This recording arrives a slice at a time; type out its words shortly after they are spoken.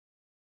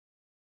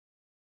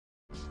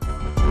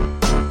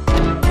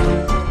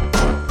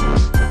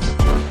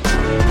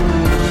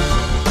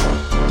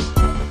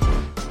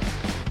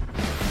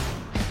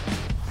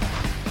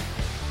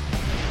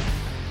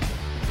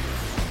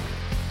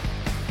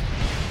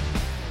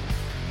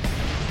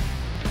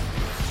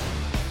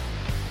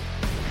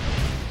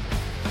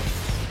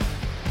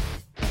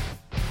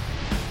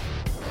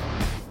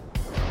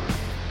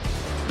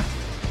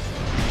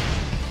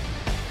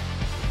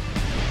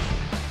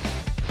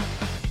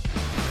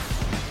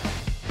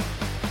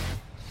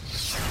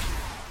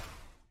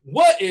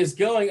What is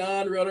going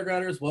on, Roto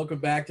Grinders? Welcome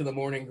back to the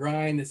Morning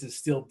Grind. This is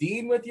still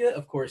Dean with you.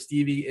 Of course,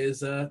 Stevie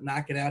is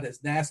knocking out his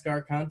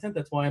NASCAR content.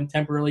 That's why I'm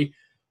temporarily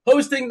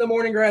hosting the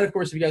Morning Grind. Of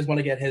course, if you guys want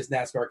to get his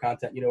NASCAR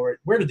content, you know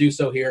where to do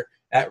so here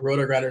at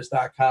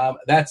rotogrinders.com.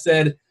 That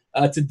said,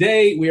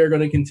 today we are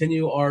going to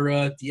continue our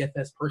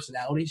DFS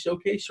personality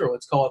showcase. Sure,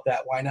 let's call it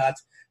that. Why not?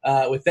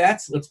 With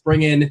that, let's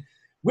bring in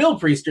Will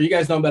Priester. You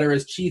guys know him better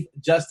as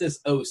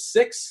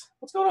ChiefJustICE06.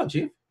 What's going on,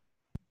 Chief?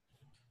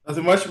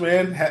 Nothing much,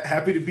 man.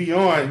 Happy to be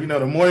on. You know,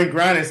 the morning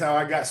grind is how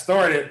I got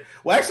started.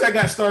 Well, actually, I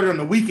got started on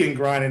the weekend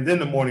grind and then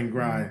the morning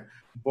grind.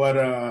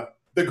 But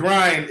the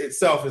grind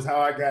itself is how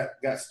I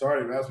got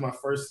started. That was my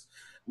first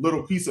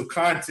little piece of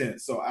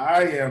content. So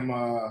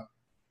I'm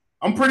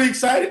pretty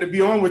excited to be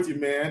on with you,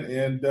 man.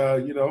 And,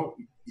 you know,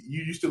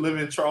 you used to live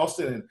in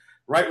Charleston, and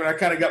right when I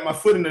kind of got my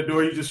foot in the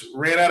door, you just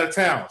ran out of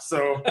town.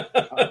 So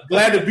I'm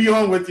glad to be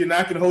on with you, and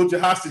I can hold you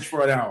hostage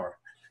for an hour.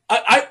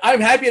 I'm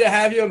happy to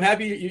have you. I'm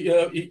happy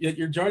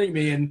you're joining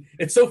me. And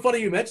it's so funny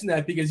you mentioned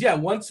that because, yeah,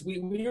 once we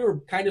were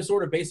kind of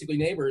sort of basically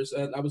neighbors.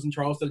 I was in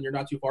Charleston, and you're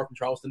not too far from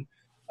Charleston.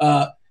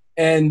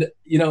 And,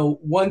 you know,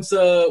 once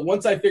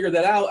I figured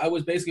that out, I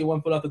was basically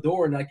 1 foot out the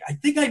door. And, like, I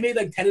think I made,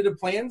 like, tentative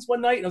plans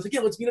one night. And I was like,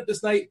 yeah, let's meet up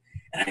this night.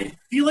 And I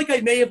feel like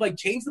I may have, like,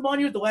 changed them on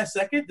you at the last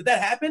second. Did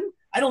that happen?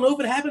 I don't know if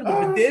it happened,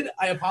 but if it did,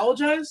 I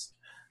apologize.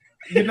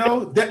 You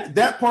know,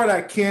 that part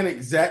I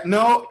can't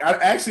no, I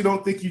actually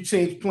don't think you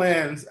changed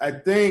plans. I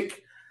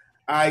think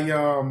I had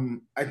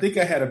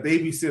a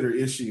babysitter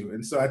issue.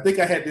 And so I think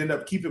I had to end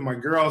up keeping my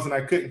girls, and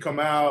I couldn't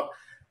come out.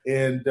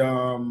 And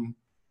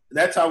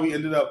that's how we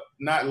ended up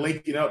not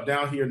linking up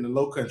down here in the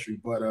low country.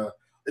 But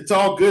it's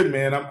all good,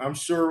 man. I'm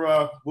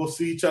sure we'll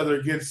see each other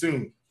again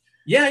soon.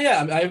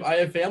 Yeah. I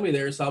have family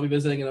there, so I'll be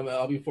visiting, and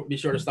I'll be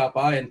sure to stop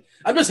by. And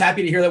I'm just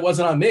happy to hear that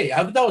wasn't on me.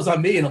 I thought that was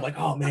on me, and I'm like,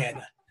 oh,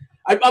 man.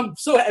 I'm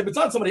so if it's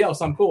on somebody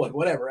else, I'm cool. Like,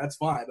 whatever, that's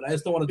fine. But I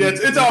just don't want to. Yeah,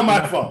 it's all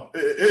my fault.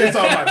 It's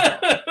all my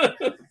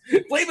fault.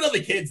 Blame it on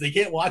the kids. They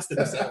can't watch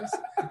themselves.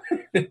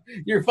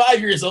 You're 5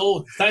 years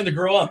old. It's time to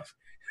grow up.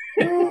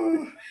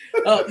 Well,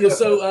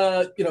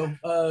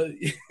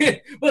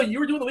 you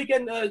were doing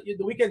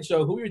the weekend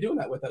show. Who were you doing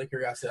that with? Out of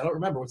curiosity, I don't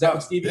remember. Was that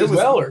with Stevie as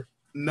well, or?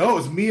 No, it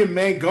was me and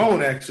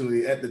Mangone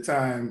actually at the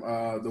time.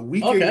 The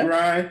weekend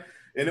grind,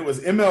 and it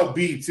was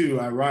MLB too,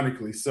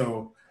 ironically.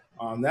 So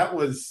that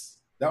was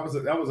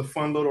a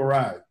fun little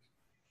ride.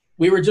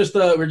 We were just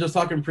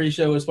talking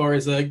pre-show as far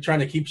as trying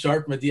to keep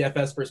sharp from a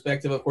DFS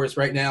perspective. Of course,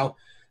 right now,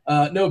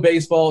 no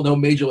baseball, no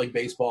Major League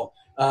Baseball,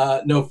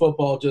 no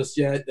football just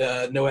yet,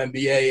 no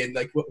NBA, and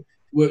like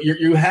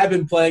you have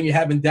been playing, you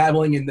have been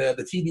dabbling in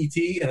the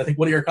TBT, and I think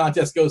one of your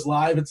contests goes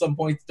live at some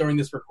point during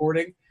this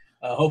recording.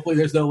 Hopefully,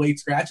 there's no late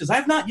scratches.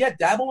 I've not yet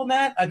dabbled in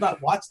that. I've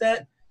not watched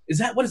that.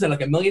 What is that, like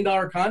 $1 million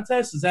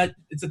contest?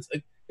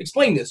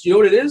 Explain this. Do you know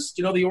what it is?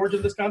 Do you know the origin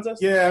of this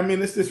contest? Yeah, I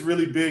mean, it's this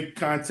really big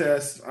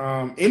contest.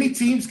 Any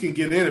teams can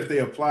get in if they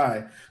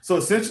apply. So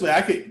essentially,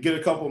 I could get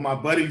a couple of my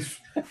buddies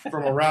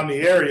from around the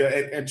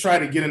area and try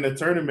to get in the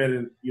tournament.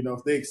 And, you know,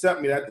 if they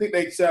accept me, I think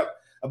they accept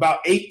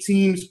about 8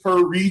 teams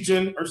per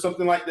region or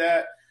something like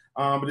that.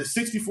 But it's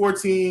 64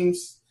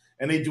 teams,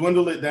 and they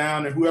dwindle it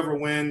down, and whoever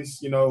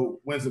wins, you know,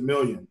 wins $1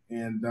 million.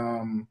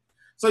 And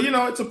so, you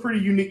know, it's a pretty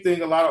unique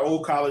thing. A lot of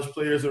old college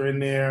players are in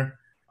there.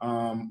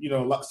 You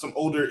know, some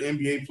older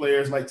NBA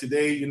players like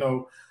today, you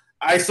know,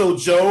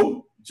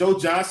 Joe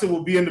Johnson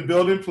will be in the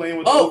building playing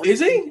with. Oh, is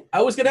he?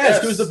 I was going to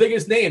ask who's the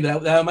biggest name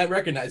that I might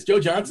recognize. Joe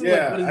Johnson?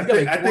 Yeah,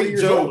 I think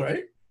Joe, old,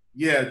 right?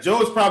 Yeah,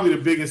 Joe is probably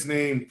the biggest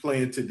name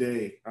playing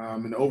today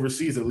in the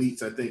overseas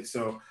elites, I think.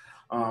 So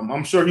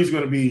I'm sure he's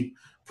going to be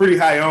pretty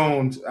high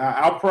owned.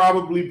 I'll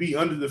probably be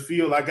under the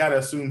field. I got to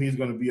assume he's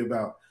going to be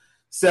about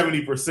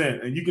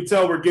 70%. And you can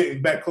tell we're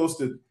getting back close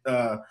to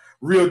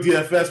real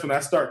DFS when I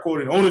start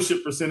quoting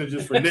ownership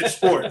percentages for niche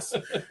sports.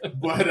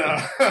 But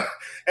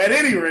at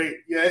any rate,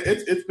 yeah,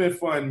 it's been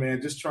fun,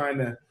 man, just trying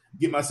to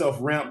get myself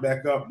ramped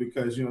back up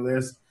because, you know,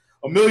 there's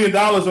 $1 million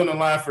on the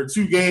line for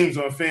 2 games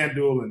on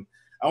FanDuel. And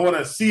I want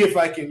to see if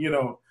I can, you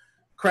know,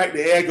 crack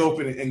the egg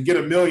open and get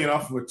 $1 million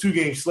off of a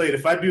 2-game slate.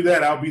 If I do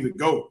that, I'll be the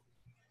GOAT.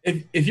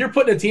 If you're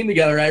putting a team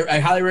together, I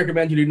highly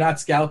recommend you do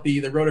not scout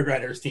the Roto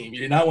Grinders team.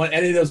 You do not want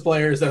any of those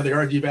players of the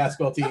RG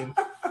basketball team.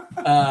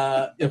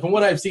 From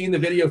what I've seen, the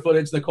video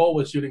footage, Nicole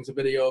was shooting some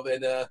video of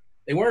it.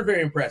 They weren't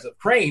very impressive.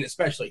 Crane,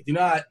 especially.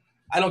 I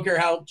don't care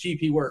how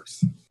cheap he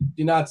works.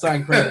 Do not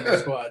sign Crane in the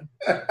squad.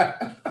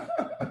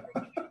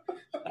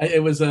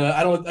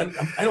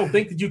 I don't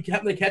think, did you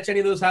happen to catch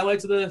any of those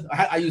highlights of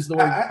I use the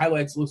word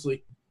highlights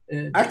loosely.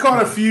 I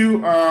caught a few,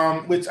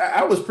 which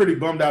I was pretty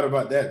bummed out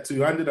about that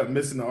too. I ended up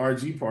missing the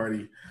RG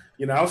party.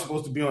 You know, I was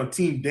supposed to be on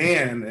Team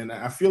Dan, and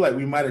I feel like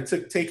we might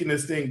have taken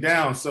this thing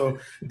down. So,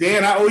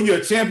 Dan, I owe you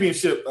a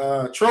championship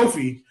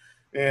trophy.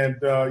 And,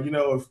 you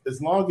know, as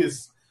long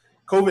as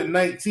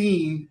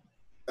COVID-19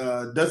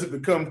 doesn't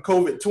become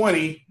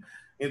COVID-20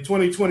 in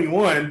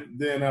 2021,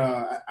 then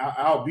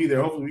I'll be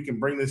there. Hopefully we can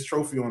bring this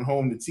trophy on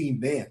home to Team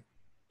Dan.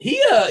 He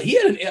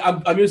had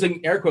I'm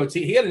using air quotes.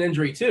 He had an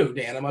injury too,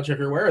 Dan. I'm not sure if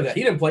you're aware of that.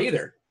 He didn't play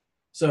either.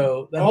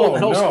 So that whole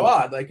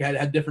squad like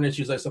had different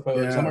issues, I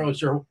suppose. Yeah. I'm not really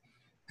sure.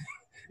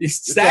 You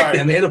stacked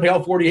them. They had to play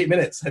all 48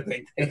 minutes, I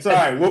think. It's all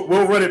right.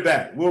 We'll run it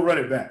back.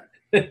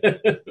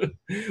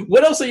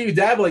 What else are you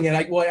dabbling in?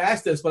 I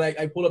asked this, but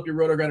I pulled up your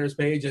RotoGrinders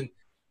page, and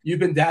you've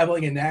been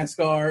dabbling in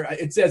NASCAR.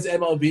 It says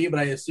MLB, but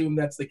I assume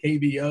that's the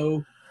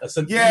KBO.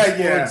 Some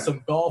esports,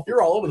 some golf.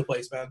 You're all over the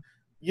place, man.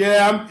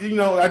 Yeah,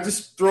 I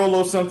just throw a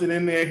little something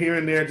in there here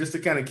and there just to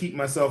kind of keep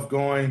myself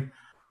going.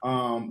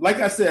 Like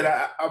I said,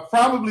 I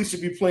probably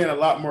should be playing a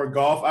lot more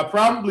golf. I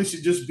probably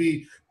should just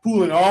be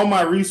pooling all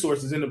my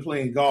resources into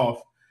playing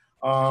golf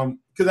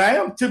because I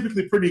am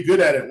typically pretty good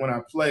at it when I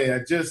play.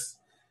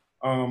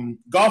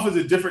 Golf is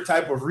a different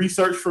type of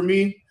research for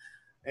me,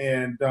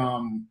 and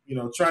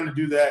trying to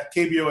do that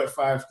KBO at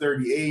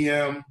 5:30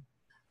 a.m.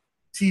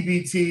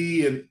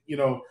 TBT,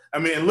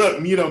 and look,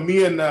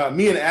 me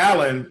and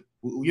Alan.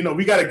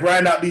 We got to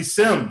grind out these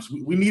sims.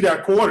 We need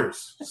our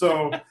quarters.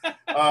 So,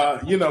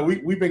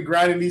 we've been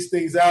grinding these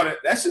things out.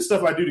 That's just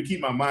stuff I do to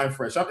keep my mind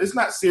fresh. It's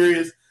not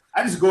serious.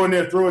 I just go in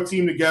there, throw a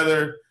team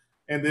together,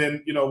 and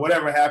then,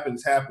 whatever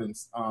happens,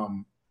 happens.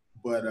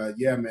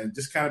 Yeah, man,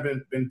 just kind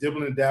of been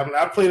dibbling and dabbling.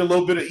 I played a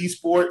little bit of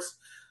esports,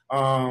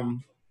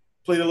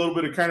 played a little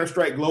bit of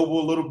Counter-Strike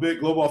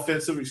Global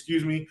Offensive,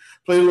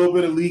 played a little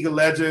bit of League of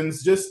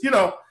Legends, just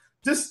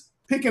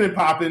picking and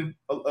popping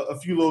a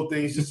few little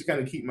things just to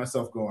kind of keep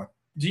myself going.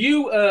 Do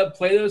you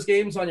play those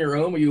games on your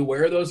own? Were you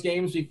aware of those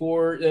games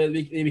before they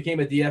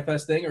became a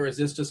DFS thing, or is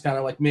this just kind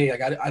of like me?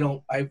 Like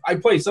I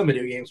play some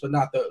video games, but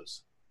not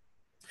those.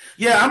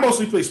 Yeah, I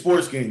mostly play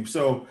sports games.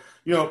 So,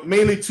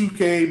 mainly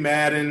 2K,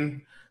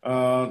 Madden,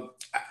 a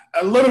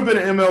little bit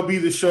of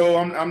MLB The Show.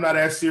 I'm not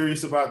as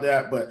serious about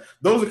that, but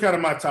those are kind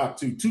of my top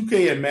two,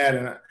 2K and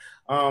Madden.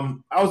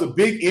 I was a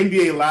big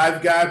NBA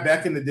Live guy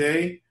back in the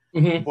day.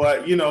 Mm-hmm.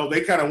 But,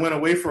 they kind of went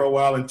away for a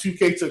while, and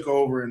 2K took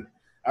over, and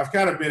I've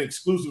kind of been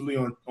exclusively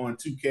on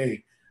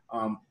 2K.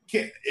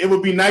 It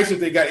would be nice if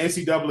they got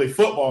NCAA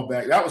football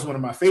back. That was one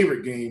of my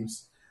favorite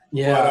games.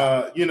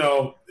 Yeah.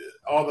 But,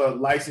 all the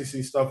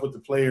licensing stuff with the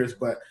players.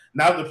 But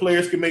now that the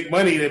players can make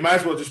money, they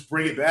might as well just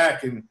bring it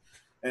back and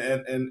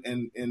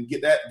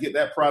get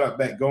that product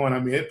back going. I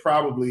mean,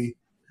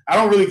 I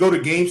don't really go to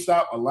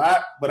GameStop a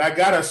lot, but I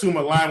got to assume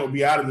a line will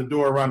be out of the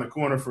door around the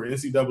corner for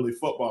NCAA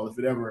football if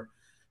it ever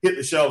hit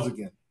the shelves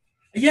again.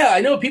 Yeah, I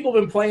know people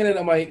have been playing it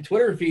on my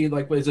Twitter feed.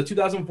 Like, is it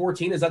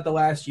 2014? Is that the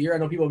last year? I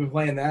know people have been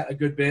playing that a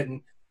good bit,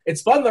 and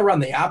it's fun to run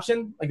the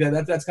option like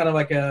that. That's kind of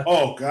like a.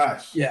 Oh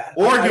gosh, yeah.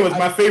 Oregon was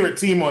my favorite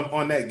team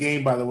on that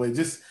game. By the way,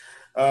 just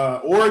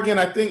Oregon.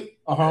 I think.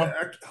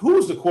 Who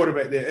was the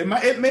quarterback there?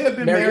 It may have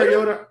been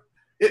Mariota.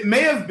 It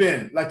may have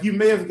been like you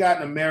may have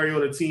gotten a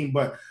Mariota team,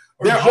 but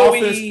their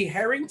Joey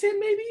Harrington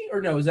maybe,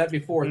 or no? Is that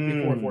before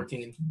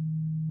 14?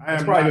 I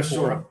am not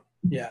sure.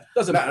 Yeah,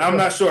 doesn't matter. I'm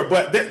not sure,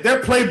 but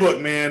their playbook,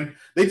 man,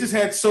 they just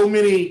had so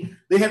many.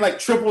 They had like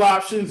triple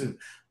options and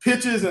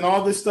pitches and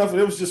all this stuff,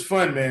 and it was just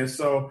fun, man.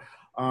 So,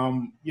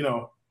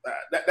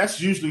 that's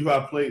usually who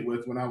I played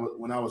with when I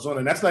was on,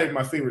 and that's not even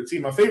my favorite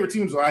team. My favorite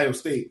team is Ohio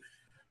State,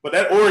 but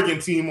that Oregon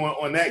team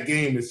on that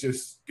game is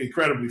just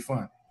incredibly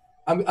fun.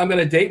 I'm going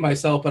to date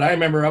myself, but I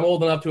remember I'm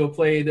old enough to have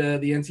played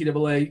the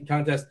NCAA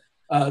contest,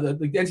 the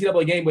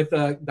NCAA game with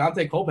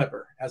Dante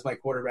Culpepper as my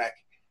quarterback.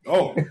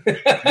 Oh,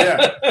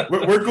 yeah.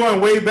 We're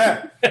going way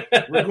back.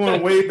 We're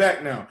going way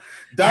back now.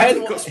 I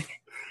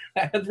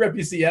had Rep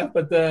UCF,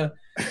 but that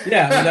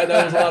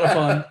was a lot of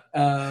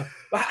fun.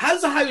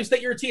 How's Ohio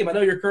State your team? I know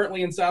you're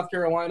currently in South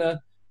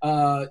Carolina.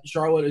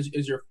 Charlotte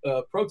is your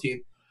pro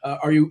team.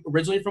 Are you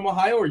originally from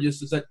Ohio, or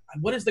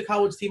what is the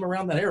college team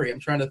around that area? I'm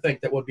trying to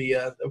think that would be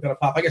kind of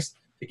pop. I guess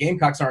the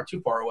Gamecocks aren't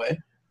too far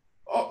away.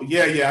 Oh,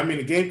 yeah. I mean,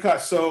 the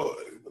Gamecocks. So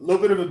a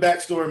little bit of a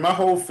backstory. My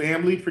whole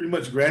family pretty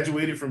much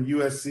graduated from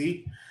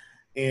USC.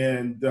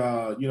 And,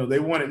 they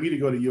wanted me to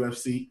go to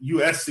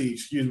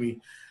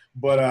USC,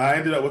 but I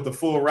ended up with a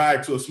full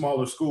ride to a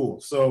smaller school.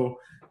 So,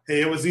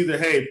 it was either,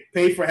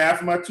 pay for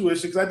half of my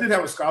tuition, because I did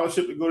have a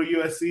scholarship to go to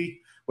USC,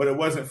 but it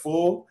wasn't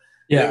full.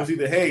 Yeah. It was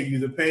either, you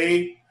either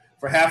pay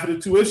for half of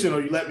the tuition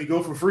or you let me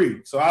go for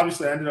free. So,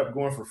 obviously, I ended up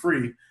going for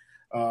free.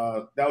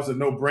 That was a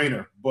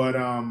no-brainer. But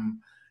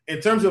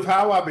in terms of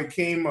how I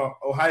became an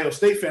Ohio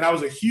State fan, I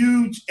was a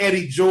huge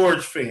Eddie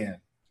George fan.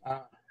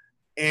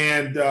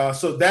 And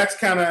so that's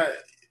kind of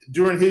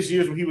during his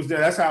years when he was there,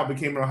 that's how I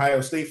became an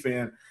Ohio State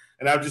fan.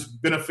 And I've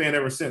just been a fan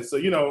ever since. So,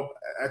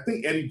 I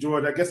think Eddie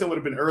George, I guess that would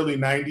have been early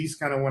 90s,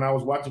 kind of when I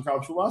was watching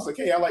college football. I was like,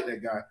 I like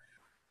that guy.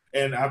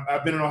 And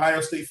I've been an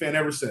Ohio State fan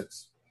ever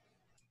since.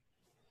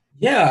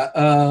 Yeah.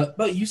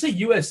 But you say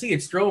USC,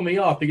 it's throwing me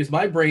off because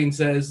my brain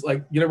says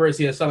like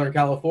University of Southern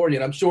California.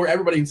 And I'm sure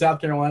everybody in South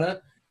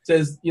Carolina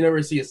says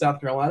University of South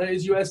Carolina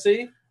is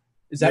USC.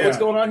 Is that what's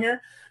going on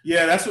here?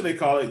 Yeah, that's what they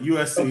call it,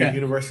 USC, okay.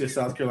 University of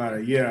South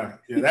Carolina. Yeah.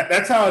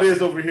 That's how it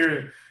is over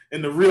here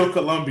in the real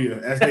Columbia,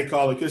 as they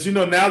call it. Because,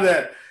 now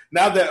that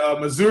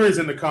Missouri's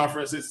in the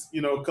conference, it's,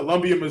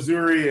 Columbia,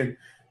 Missouri, and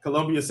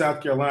Columbia,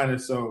 South Carolina.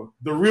 So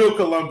the real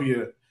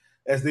Columbia,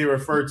 as they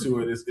refer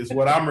to it, is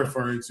what I'm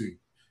referring to.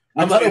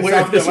 I'm not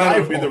aware of this.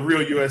 Carolina would be the real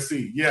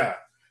USC. Yeah.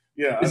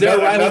 Yeah. Is there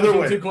a rivalry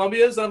between two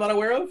Columbias that I'm not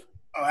aware of?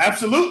 Oh,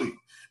 absolutely.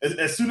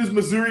 As soon as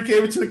Missouri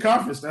came into the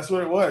conference, that's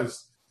what it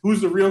was.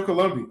 Who's the real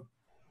Columbia?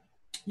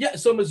 Yeah,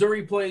 so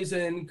Missouri plays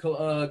in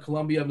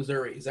Columbia,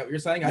 Missouri. Is that what you're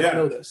saying? I don't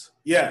know this.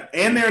 Yeah,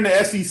 and they're in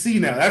the SEC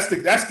now. That's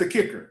the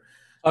kicker.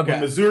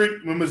 Okay.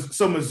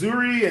 So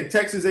Missouri and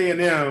Texas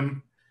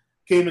A&M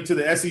came into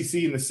the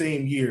SEC in the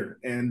same year,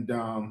 and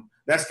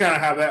that's kind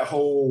of how that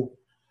whole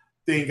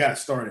thing got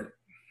started.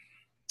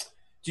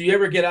 Do you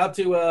ever get out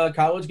to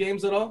college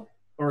games at all?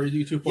 Or are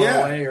you too far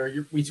away? Or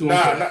are we too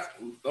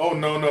old?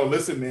 No.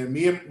 Listen, man.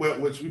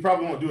 Which we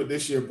probably won't do it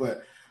this year,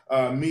 but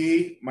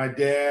me, my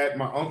dad,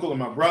 my uncle, and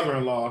my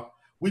brother-in-law,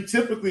 we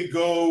typically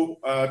go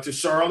to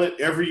Charlotte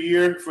every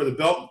year for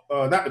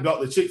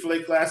the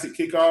Chick-fil-A Classic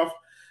kickoff.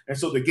 And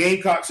so the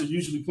Gamecocks are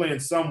usually playing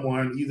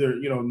someone, either,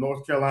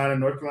 North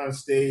Carolina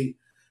State,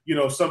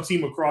 some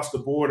team across the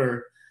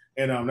border.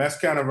 And that's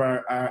kind of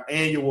our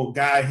annual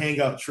guy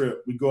hangout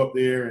trip. We go up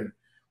there and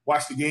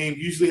watch the game,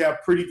 usually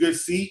have pretty good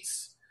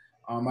seats.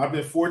 I've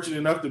been fortunate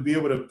enough to be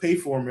able to pay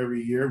for them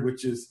every year,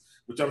 which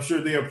I'm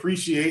sure they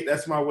appreciate.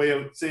 That's my way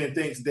of saying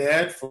thanks,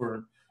 Dad,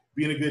 for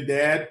being a good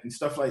dad and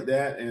stuff like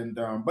that. And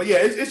but yeah,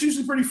 it's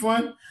usually pretty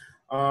fun.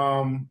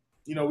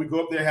 We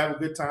go up there, have a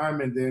good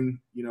time, and then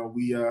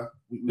we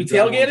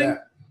tailgating.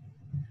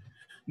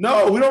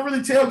 No, we don't really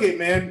tailgate,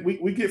 man.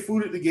 We get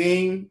food at the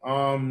game.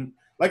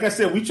 Like I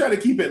said, we try to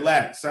keep it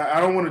lax. I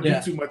don't want to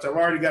do too much. I've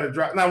already got to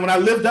drive. Now, when I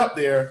lived up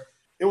there,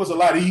 it was a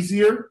lot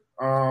easier.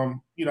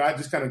 I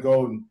just kind of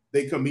go and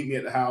they come meet me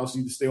at the house,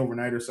 either stay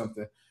overnight or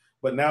something.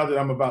 But now that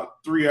I'm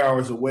about 3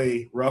 hours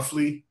away,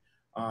 roughly,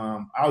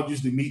 I'll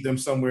usually meet them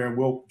somewhere and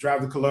we'll drive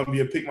to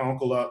Columbia, pick my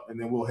uncle up, and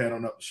then we'll head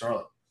on up to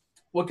Charlotte.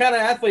 What kind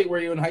of athlete were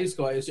you in high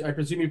school? I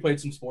presume you played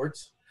some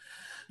sports.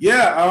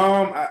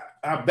 Yeah,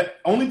 I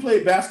only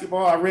played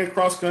basketball. I ran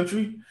cross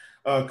country.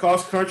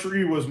 Cross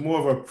country was more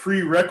of a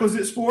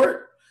prerequisite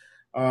sport.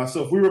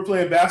 So if we were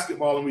playing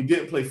basketball and we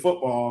didn't play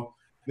football,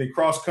 then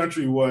cross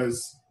country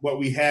was what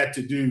we had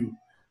to do.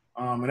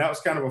 And that was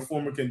kind of a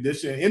form of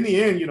condition. In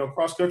the end,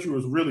 cross country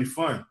was really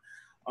fun.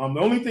 The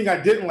only thing I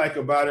didn't like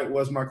about it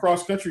was my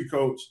cross country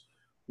coach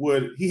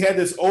he had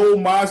this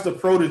old Mazda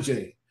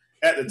Protege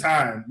at the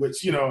time,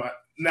 which, now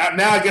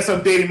I guess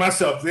I'm dating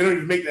myself. They don't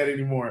even make that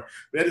anymore.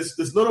 They had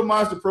this little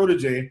Mazda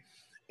Protege.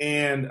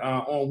 And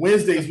on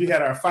Wednesdays, we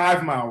had our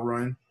 5-mile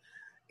run.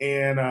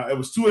 And it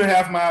was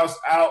 2.5 miles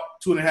out,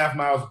 2.5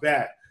 miles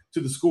back to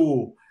the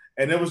school.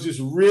 And it was just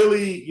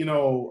really,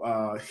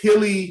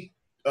 hilly,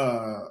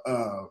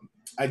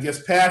 I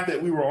guess, path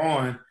that we were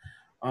on.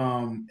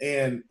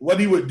 And what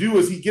he would do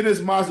is he'd get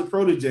his Mazda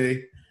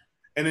Protege,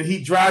 and then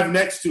he'd drive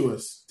next to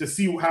us to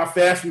see how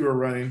fast we were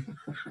running,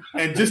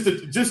 and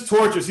just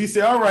torture us. He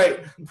said, "All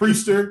right,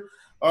 Priester,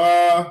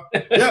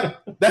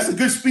 yep, that's a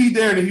good speed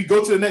there." And then he'd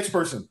go to the next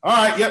person. "All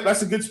right, yep,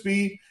 that's a good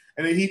speed."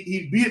 And then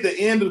he'd be at the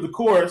end of the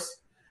course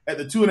at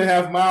the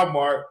 2.5 mile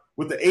mark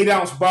with the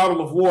 8-ounce bottle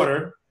of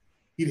water.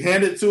 He'd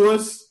hand it to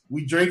us.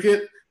 We drink it.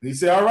 And he'd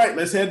say, "All right,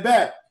 let's head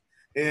back."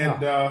 And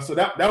so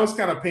that was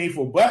kind of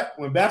painful. But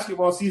when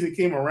basketball season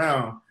came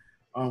around,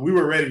 we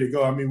were ready to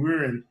go. I mean, we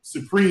were in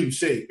supreme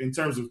shape in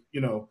terms of,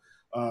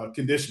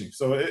 conditioning.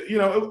 So,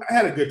 I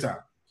had a good time.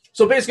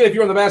 So basically, if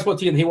you were on the basketball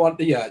team, you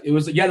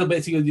had to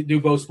basically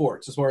do both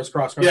sports as far as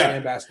cross country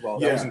and basketball.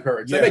 That was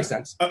encouraged. That makes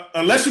sense.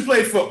 Unless you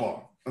played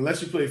football.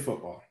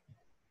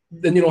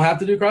 Then you don't have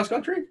to do cross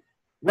country?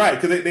 Right,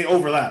 because they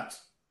overlapped.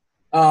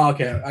 Oh,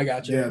 okay. I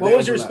got you. Yeah, what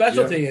was your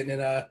specialty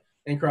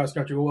in cross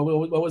country?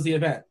 What was the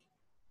event?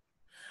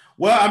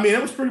 Well, I mean,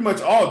 it was pretty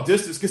much all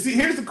distance. Because, see,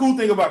 here's the cool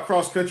thing about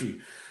cross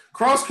country.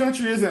 Cross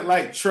country isn't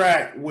like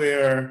track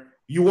where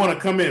you want to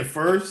come in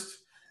first.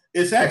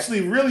 It's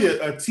actually really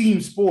a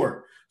team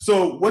sport.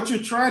 So what you're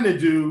trying to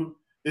do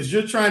is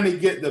you're trying to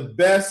get the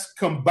best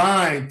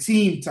combined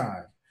team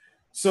time.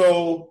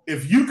 So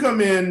if you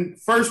come in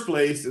first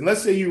place, and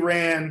let's say you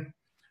ran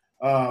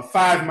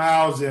 5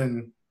 miles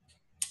in,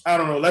 I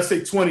don't know, let's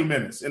say 20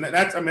 minutes. And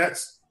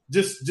that's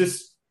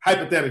just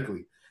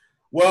hypothetically.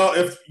 Well,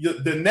 if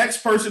the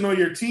next person on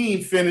your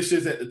team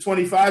finishes at the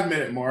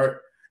 25-minute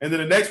mark, and then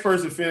the next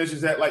person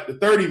finishes at like the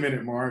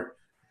 30-minute mark,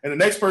 and the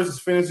next person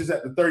finishes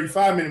at the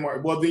 35-minute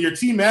mark, well, then your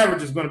team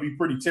average is going to be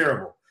pretty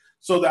terrible.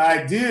 So the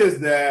idea is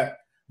that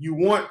you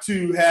want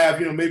to have,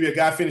 maybe a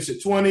guy finish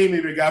at 20,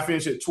 maybe a guy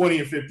finish at 20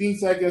 and 15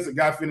 seconds, a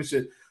guy finish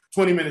at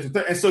 20 minutes and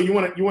 30. And so you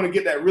want to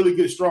get that really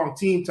good, strong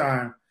team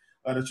time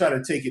to try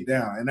to take it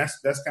down. And that's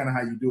kind of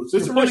how you do it. So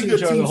it's a really good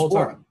team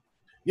sport.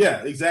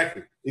 Yeah,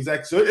 exactly.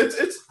 So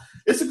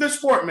it's a good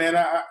sport, man.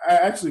 I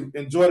actually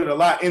enjoyed it a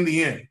lot in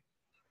the end.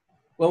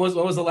 When was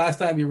the last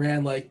time you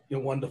ran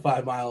 1 to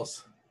 5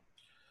 miles?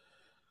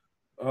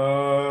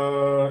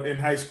 In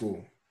high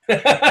school.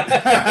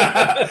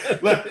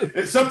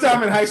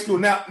 Sometime in high school.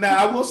 Now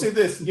I will say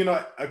this.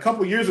 A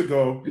couple years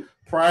ago,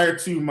 prior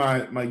to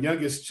my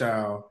youngest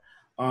child,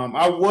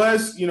 I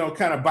was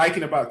kind of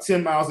biking about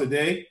 10 miles a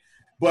day,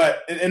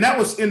 and that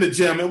was in the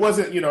gym. It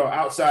wasn't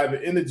outside,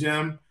 but in the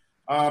gym.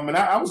 And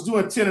I was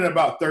doing 10 in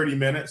about 30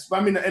 minutes. But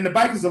I mean, and the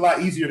bike is a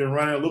lot easier than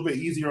running, a little bit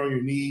easier on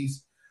your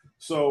knees.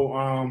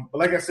 So, but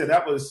like I said,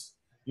 that was,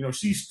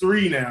 she's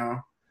 3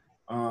 now.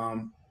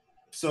 And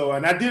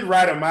I did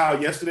ride a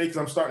mile yesterday because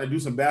I'm starting to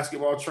do some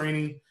basketball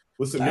training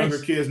with some younger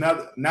kids. Now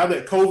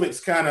that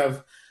COVID's kind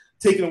of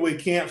taking away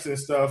camps and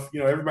stuff,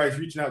 everybody's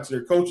reaching out to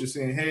their coaches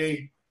saying,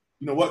 hey,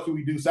 what can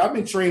we do? So I've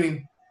been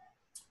training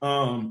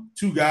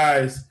 2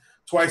 guys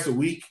twice a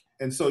week.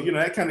 And so,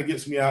 that kind of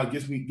gets me out,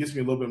 gets me a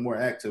little bit more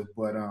active.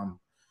 But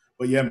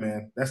yeah,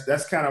 man,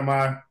 that's kind of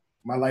my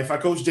life. I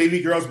coach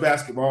JV girls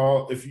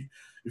basketball.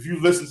 If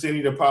you listen to any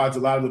of the pods, a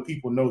lot of the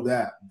people know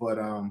that. But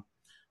I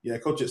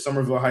coach at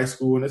Somerville High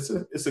School, and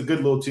it's a good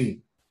little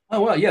team.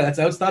 Oh well, yeah,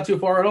 that's not too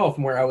far at all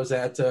from where I was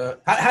at.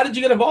 How did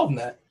you get involved in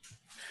that?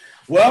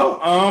 Well,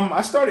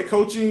 I started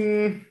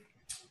coaching.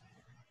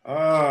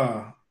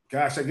 I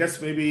guess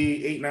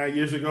maybe 8-9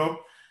 years ago,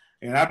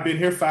 and I've been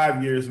here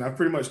 5 years, and I've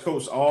pretty much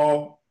coached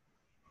all.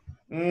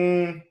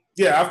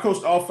 I've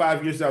coached all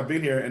 5 years that I've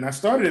been here, and I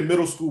started in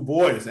middle school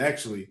boys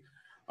actually.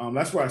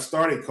 That's where I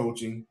started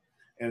coaching,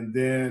 and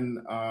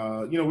then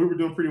we were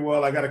doing pretty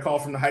well. I got a call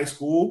from the high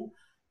school,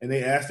 and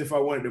they asked if I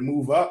wanted to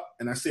move up,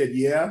 and I said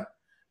yeah.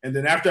 And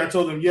then after I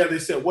told them yeah, they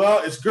said,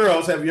 well, it's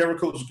girls. Have you ever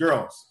coached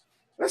girls?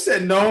 And I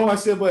said no. I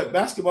said, but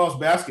basketball is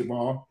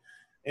basketball,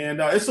 and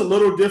it's a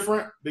little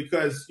different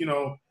because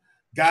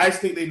guys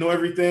think they know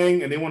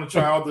everything, and they want to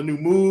try all the new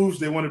moves.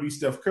 They want to be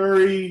Steph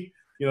Curry.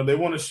 They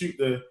want to shoot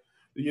the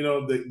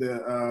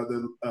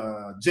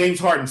James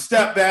Harden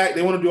step back.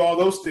 They want to do all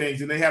those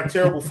things, and they have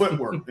terrible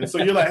footwork. And so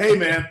you're like, hey,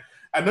 man,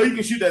 I know you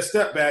can shoot that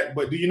step back,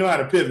 but do you know how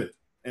to pivot?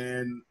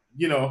 And,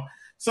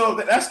 so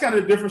that's kind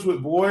of the difference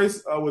with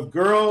boys. With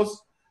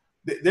girls,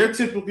 they're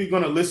typically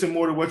going to listen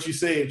more to what you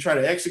say and try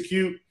to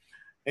execute.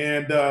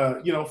 And,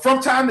 from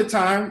time to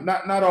time,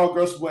 not all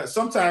girls, but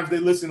sometimes they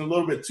listen a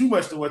little bit too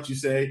much to what you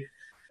say.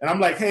 And I'm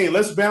like, hey,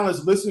 let's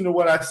balance listening to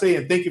what I say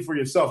and thinking for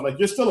yourself. Like,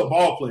 you're still a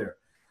ball player.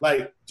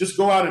 Like, just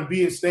go out and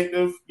be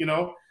instinctive,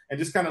 and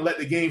just kind of let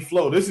the game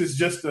flow. This is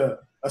just a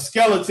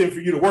skeleton for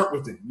you to work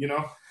within,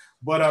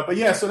 But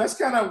yeah, so that's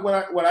kind of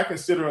what I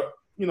consider,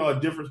 a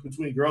difference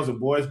between girls and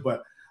boys.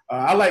 But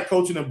I like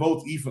coaching them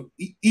both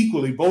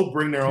equally. Both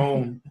bring their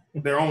own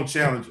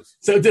challenges.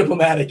 So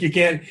diplomatic. You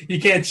can't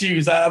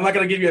choose. I'm not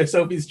going to give you a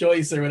Sophie's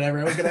choice or whatever.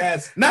 I was going to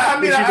ask. No, I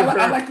mean,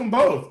 I like them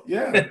both.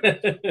 Yeah.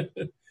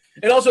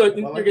 And also,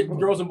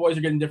 girls and boys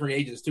are getting different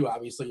ages too.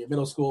 Obviously, you're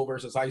middle school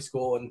versus high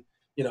school, and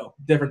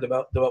different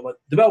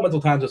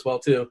developmental times as well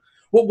too.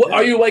 What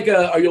are you like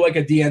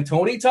a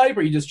D'Antoni type?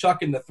 Are you just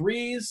chucking the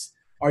threes?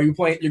 Are you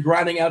you're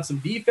grinding out some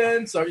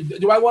defense?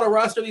 Do I want to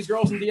roster these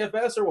girls in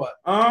DFS or what?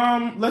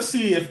 Let's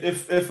see.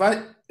 If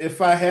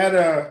I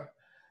had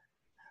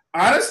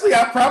honestly,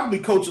 I probably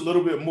coach a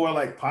little bit more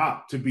like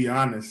Pop, to be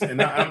honest. And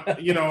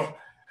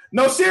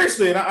no,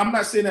 seriously. And I'm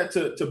not saying that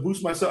to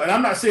boost myself. And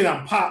I'm not saying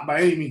I'm Pop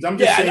by any means. I'm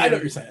just saying, I know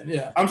what you're saying.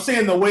 Yeah. I'm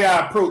saying the way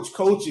I approach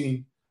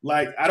coaching.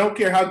 Like, I don't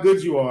care how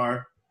good you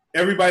are,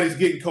 everybody's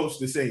getting coached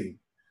the same.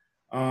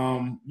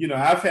 I've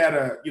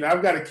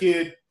got a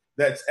kid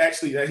that's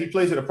actually he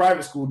plays at a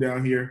private school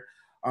down here.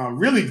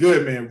 Really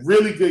good, man.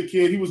 Really good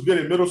kid. He was good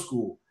in middle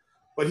school,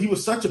 but he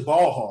was such a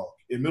ball hog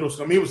in middle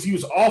school. I mean, he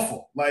was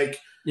awful. Like,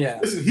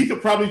 listen, he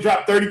could probably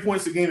drop 30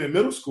 points a game in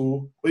middle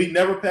school, but he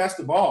never passed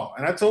the ball.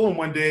 And I told him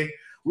one day,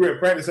 we were at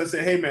practice, I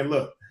said, hey, man,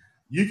 look,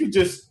 you could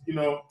just,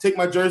 take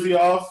my jersey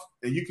off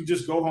and you can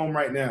just go home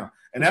right now.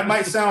 And that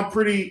might sound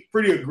pretty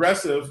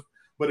aggressive,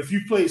 but if you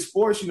play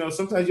sports,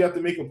 sometimes you have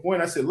to make a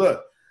point. I said,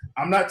 look,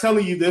 I'm not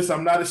telling you this.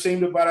 I'm not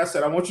ashamed about it. I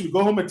said, I want you to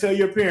go home and tell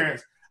your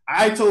parents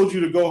I told you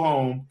to go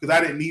home because I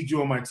didn't need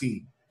you on my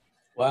team.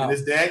 Wow. And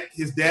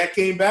his dad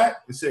came back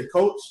and said,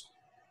 Coach,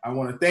 I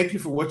want to thank you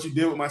for what you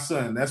did with my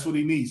son. That's what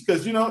he needs.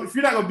 Because, if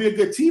you're not going to be a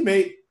good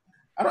teammate,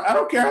 I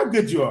don't care how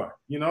good you are.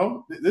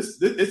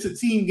 It's a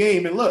team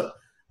game. And look,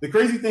 the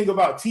crazy thing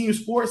about team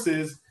sports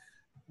is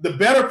the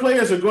better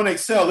players are going to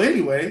excel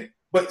anyway.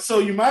 But so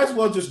you might as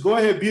well just go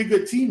ahead and be a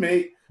good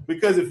teammate,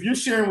 because if you're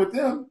sharing with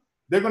them,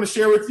 they're going to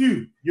share with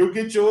you. You'll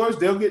get yours.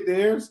 They'll get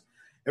theirs.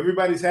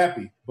 Everybody's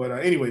happy. But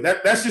anyway,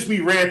 that's just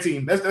me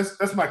ranting.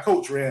 That's my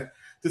coach rant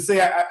to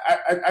say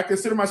I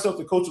consider myself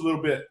to coach a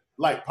little bit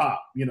like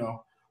Pop,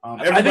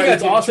 I think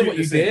that's awesome what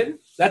you did.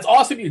 That's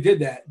awesome you did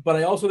that. But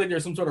I also think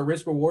there's some sort of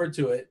risk reward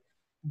to it,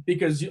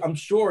 because I'm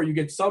sure you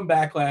get some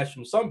backlash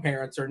from some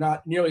parents who are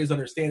not nearly as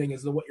understanding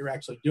as to what you're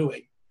actually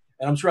doing.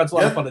 And I'm sure that's a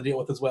lot of fun to deal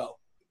with as well.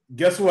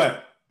 Guess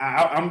what?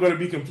 I'm going to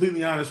be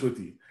completely honest with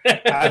you.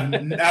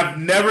 I've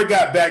never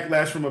got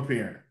backlash from a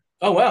parent.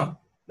 Oh, wow.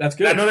 That's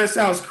good. I know that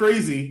sounds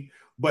crazy,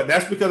 but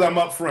that's because I'm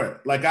upfront.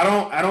 Like, I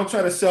don't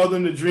try to sell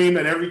them the dream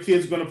that every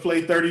kid's going to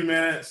play 30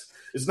 minutes.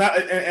 It's not,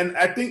 and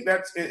I think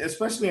that's,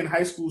 especially in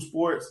high school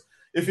sports,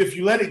 if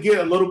you let it get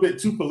a little bit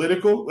too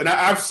political, and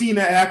I've seen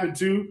that happen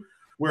too,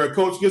 where a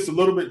coach gets a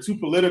little bit too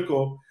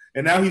political,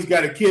 and now he's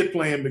got a kid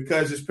playing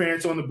because his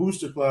parents on the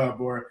booster club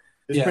or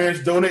his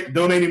parents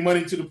donating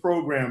money to the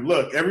program.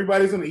 Look,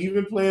 everybody's on an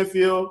even playing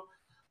field.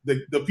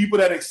 The people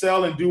that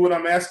excel and do what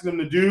I'm asking them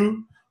to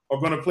do are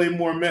going to play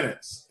more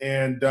minutes.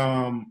 And,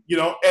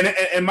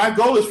 and my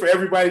goal is for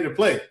everybody to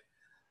play.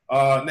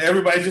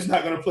 everybody's just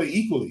not going to play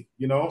equally,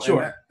 you know.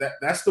 Sure. And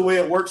that's the way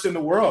it works in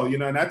the world, you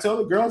know. And I tell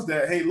the girls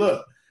that, hey,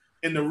 look,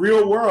 in the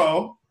real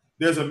world,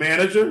 there's a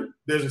manager,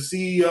 there's a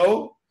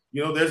CEO,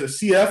 you know, there's a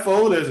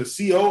CFO, there's a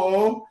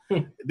COO,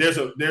 there's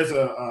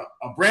a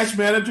branch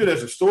manager,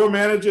 there's a store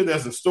manager,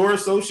 there's a store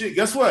associate.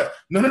 Guess what?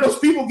 None of those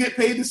people get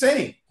paid the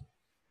same.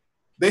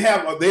 They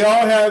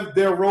all have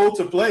their role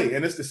to play,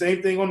 and it's the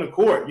same thing on the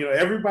court. You know,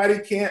 everybody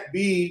can't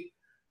be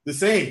the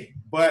same,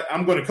 but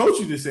I'm going to coach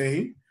you the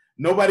same.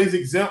 Nobody's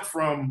exempt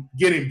from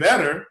getting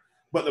better,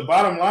 but the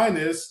bottom line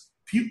is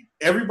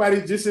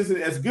everybody just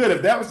isn't as good.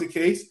 If that was the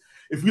case,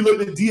 if we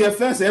looked at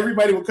DFS,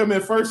 everybody would come in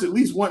first at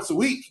least once a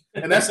week,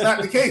 and that's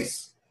not the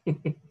case.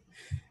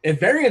 If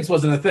variance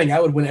wasn't a thing,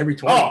 I would win every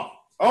 20.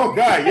 Oh,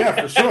 God, yeah,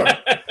 for sure.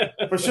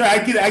 For sure. I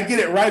get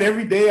it right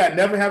every day. I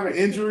never have an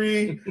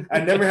injury. I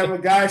never have a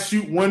guy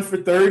shoot 1 for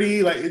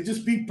 30. Like, it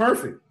just be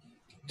perfect.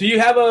 Do you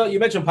have you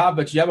mentioned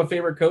Popovich, do you have a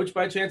favorite coach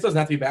by chance? It doesn't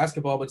have to be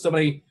basketball, but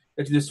somebody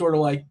that you just sort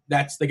of like,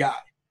 that's the guy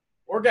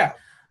or gal.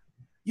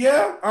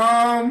 Yeah,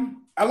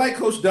 I like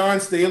Coach Dawn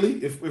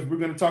Staley. If we're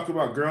going to talk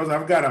about girls,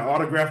 I've got an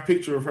autographed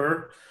picture of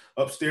her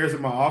upstairs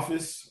in my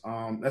office.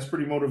 That's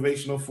pretty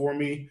motivational for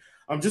me.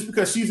 Just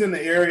because she's in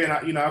the area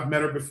and I've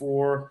met her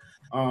before.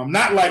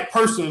 Not like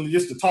personally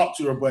just to talk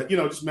to her, but,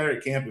 just met her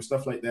at camp and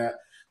stuff like that.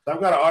 So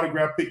I've got an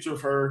autographed picture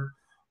of her.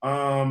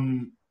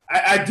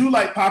 I do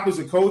like Pop as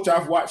a coach.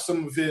 I've watched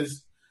some of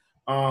his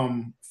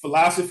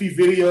philosophy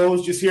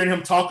videos, just hearing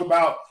him talk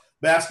about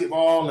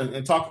basketball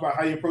and talk about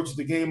how he approaches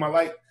the game. I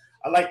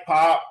like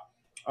Pop.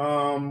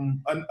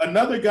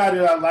 Another guy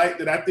that I like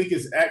that I think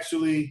is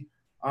actually,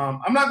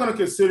 I'm not going to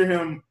consider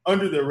him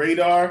under the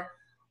radar,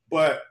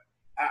 but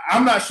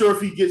I'm not sure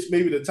if he gets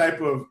maybe the type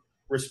of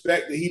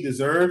respect that he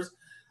deserves.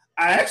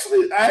 I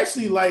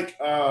actually like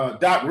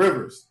Doc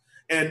Rivers,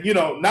 and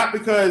not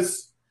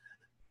because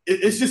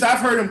it's just I've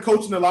heard him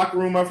coach in the locker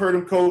room. I've heard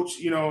him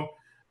coach, a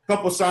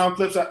couple of sound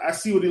clips. I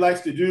see what he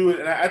likes to do,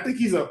 and I think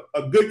he's a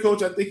good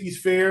coach. I think he's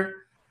fair.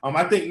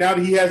 I think now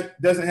that he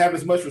doesn't have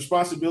as much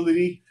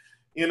responsibility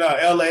in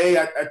LA,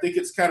 I think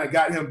it's kind of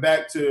got him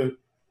back to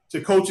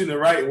coaching the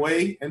right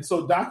way. And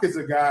so Doc is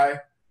a guy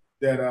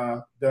that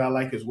I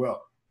like as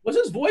well. Was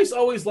his voice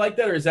always like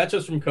that, or is that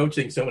just from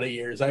coaching so many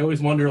years? I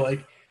always wonder,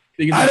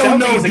 because I don't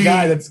know, he's Dean. a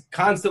guy that's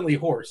constantly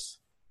hoarse.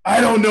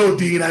 I don't know,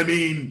 Dean. I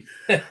mean,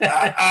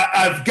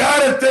 I've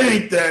got to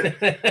think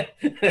that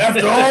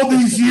after all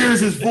these years,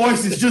 his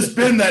voice has just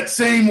been that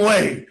same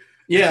way.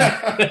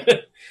 Yeah.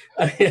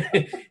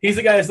 He's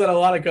a guy that's done a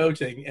lot of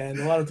coaching and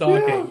a lot of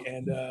talking.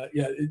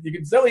 Yeah. And, you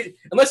can certainly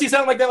 – unless he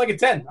sounded like that like a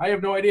 10. I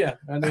have no idea.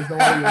 And there's no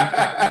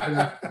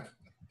idea.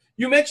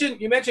 You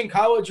mentioned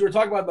college. You were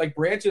talking about,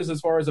 branches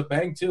as far as a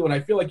bank, too. And I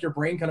feel like your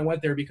brain kind of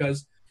went there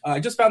because I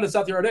just found this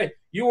out the other day.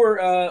 You were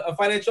a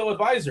financial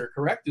advisor,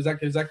 correct? Is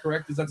that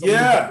correct? Is that something?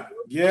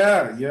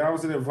 Yeah. I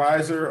was an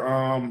advisor.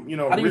 How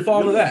do you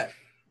fall into that?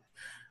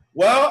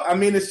 Well, I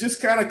mean, it's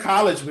just kind of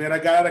college, man. I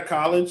got out of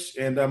college,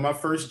 and my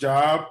first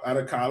job out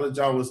of college,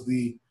 I was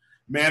the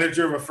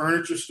manager of a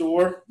furniture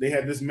store. They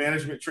had this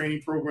management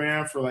training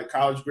program for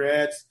college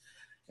grads.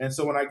 And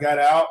so when I got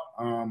out,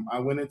 I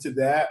went into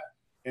that,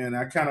 and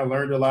I kind of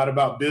learned a lot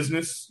about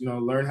business,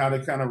 learned how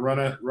to kind of run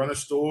a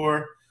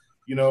store,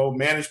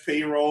 manage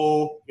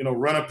payroll,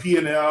 run a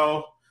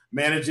P&L,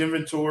 manage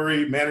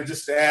inventory, manage a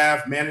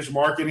staff, manage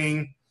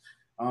marketing,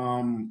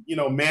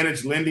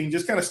 manage lending,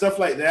 just kind of stuff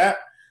like that.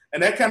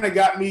 And that kind of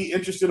got me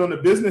interested on the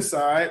business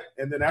side.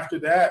 And then after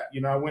that,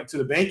 I went to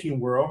the banking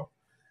world,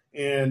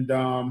 and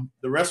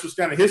the rest was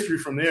kind of history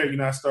from there.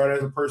 I started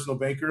as a personal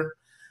banker,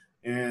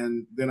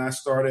 and then I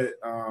started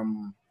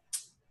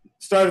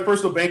a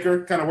personal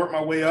banker, kind of worked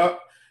my way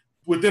up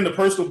within the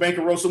personal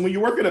banker role. So when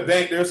you work at a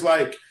bank, there's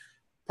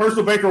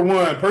personal banker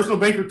 1, personal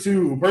banker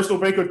 2,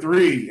 personal banker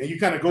 3, and you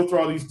kind of go through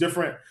all these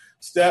different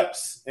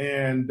steps.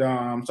 And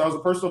so I was a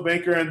personal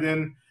banker, and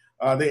then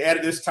they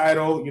added this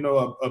title,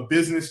 a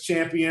business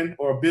champion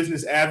or a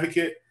business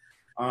advocate.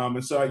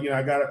 And so,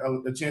 I got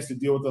a chance to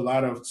deal with a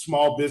lot of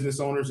small business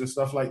owners and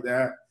stuff like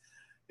that.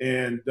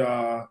 And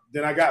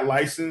then I got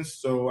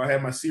licensed. So I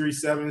had my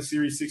Series 7,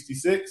 Series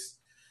 66.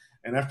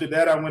 And after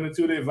that, I went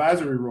into the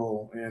advisory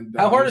role. And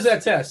how hard is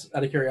that test,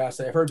 out of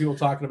curiosity? I've heard people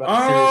talking about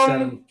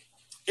the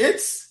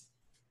Series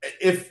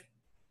 7.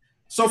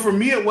 So for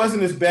me, it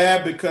wasn't as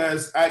bad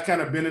because I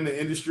kind of been in the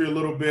industry a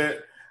little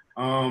bit.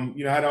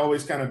 I'd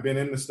always kind of been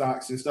in the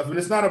stocks and stuff, and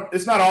it's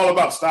not all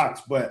about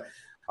stocks, but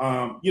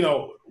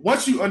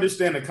once you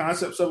understand the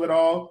concepts of it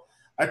all,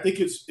 I think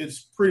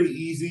it's pretty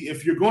easy.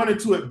 If you're going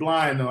into it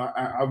blind, though,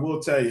 I will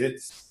tell you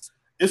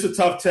it's a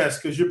tough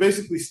test because you're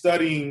basically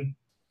studying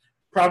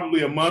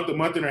probably a month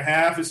and a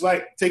half. It's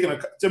like taking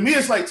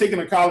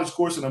a college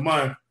course in a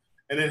month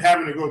and then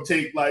having to go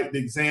take the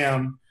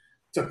exam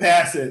to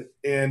pass it.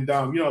 And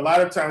a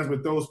lot of times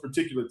with those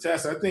particular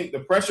tests, I think the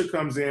pressure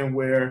comes in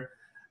where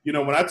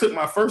when I took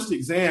my first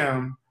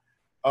exam,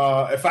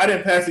 if I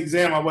didn't pass the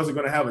exam, I wasn't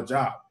going to have a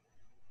job.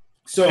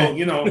 So,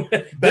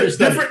 there's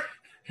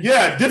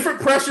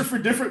different pressure for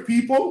different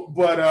people.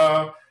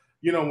 But,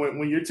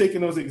 when you're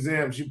taking those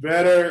exams, you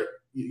better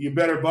you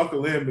better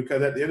buckle in,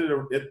 because at the end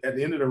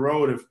of the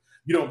road, if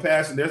you don't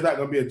pass and there's not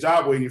going to be a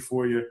job waiting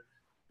for you,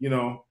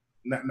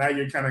 now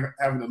you're kind of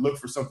having to look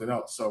for something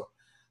else. So,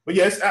 but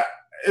yes,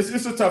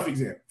 it's a tough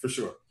exam for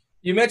sure.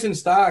 You mentioned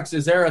stocks.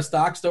 Is there a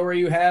stock story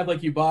you have?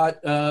 Like you bought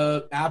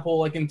Apple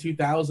like in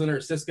 2000 or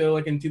Cisco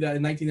like in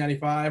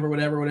 1995 or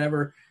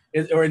whatever.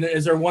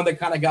 Is there one that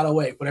kind of got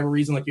away for whatever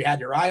reason? Like you had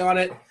your eye on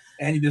it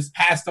and you just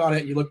passed on it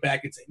and you look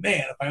back and say,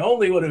 man, if I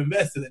only would have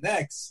invested in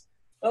X,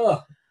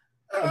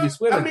 I'd be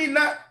swimming. I mean,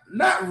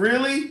 not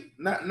really,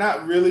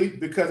 not really,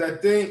 because I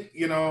think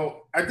you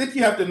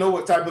have to know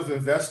what type of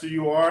investor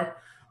you are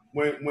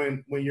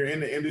when you're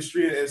in the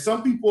industry. And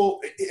some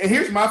people, and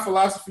here's my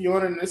philosophy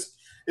on it, and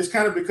it's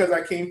kind of because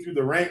I came through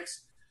the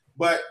ranks.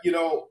 But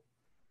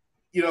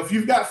if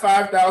you've got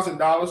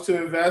 $5,000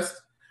 to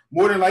invest,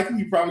 more than likely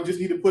you probably just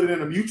need to put it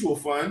in a mutual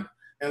fund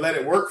and let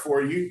it work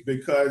for you,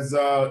 because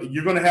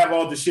you're going to have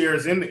all the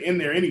shares in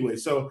there anyway.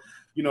 So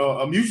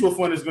a mutual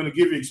fund is going to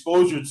give you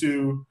exposure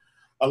to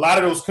a lot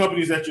of those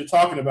companies that you're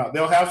talking about.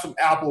 They'll have some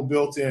Apple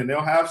built in.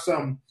 They'll have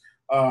some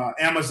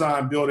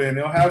Amazon built in.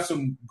 They'll have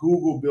some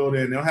Google built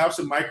in. They'll have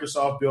some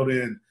Microsoft built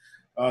in.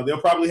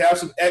 They'll probably have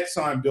some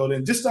Exxon built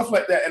in, just stuff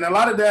like that. And a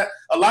lot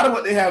of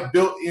what they have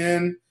built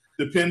in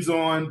depends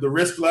on the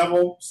risk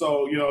level.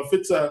 So, if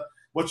it's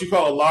what you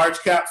call a large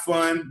cap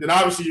fund, then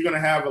obviously you're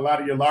going to have a lot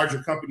of your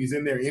larger companies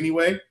in there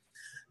anyway.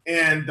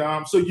 And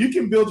so you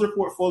can build your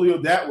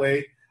portfolio that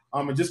way,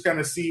 and just kind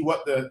of see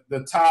what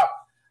the top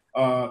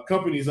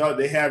companies are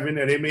they have in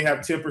there. They may have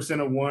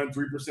 10% of one,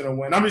 3% of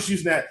one. I'm just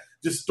using that,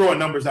 just throwing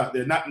numbers out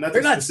there. Nothing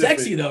They're not specific.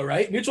 Sexy though,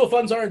 right? Mutual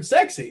funds aren't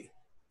sexy.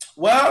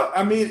 Well,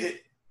 I mean,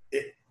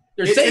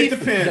 they're safe, it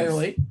depends.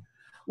 Generally.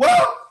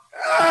 Well,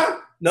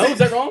 no, is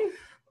that wrong?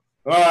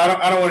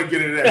 I don't want to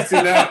get into that.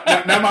 See,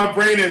 now my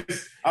brain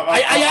is.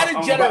 I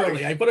added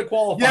generally. I put a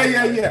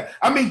qualifier. Yeah.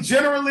 I mean,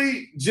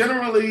 generally,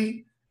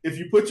 if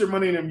you put your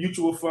money in a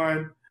mutual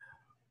fund,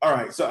 all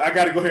right. So I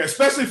got to go here,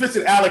 especially if it's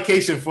an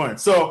allocation fund.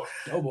 So,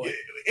 oh boy,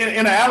 in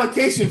an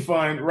allocation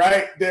fund,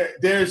 right?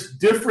 There's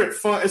different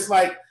funds. It's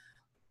like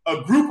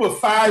a group of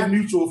 5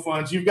 mutual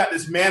funds. You've got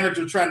this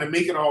manager trying to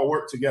make it all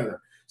work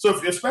together.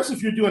 So, especially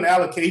if you're doing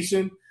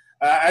allocation,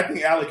 I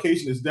think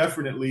allocation is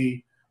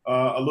definitely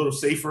a little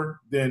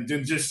safer than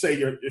just say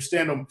your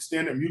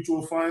standard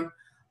mutual fund.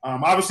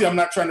 Obviously, I'm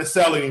not trying to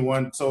sell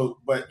anyone. So,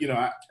 but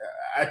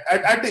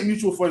I think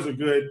mutual funds are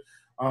good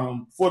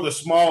for the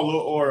small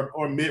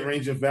or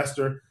mid-range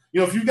investor.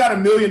 If you've got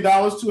 $1 million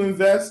to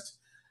invest,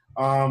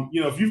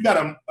 if you've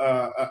got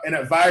an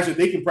advisor,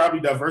 they can probably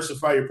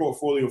diversify your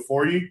portfolio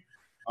for you.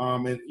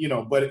 But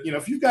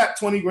if you've got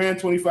 20 grand,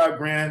 25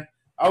 grand,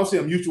 I would say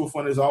a mutual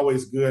fund is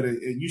always good,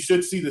 and you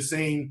should see the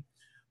same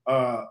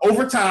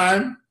over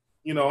time.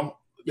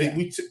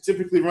 We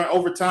typically run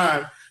over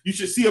time. You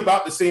should see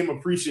about the same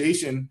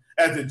appreciation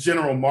as the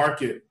general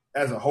market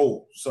as a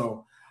whole.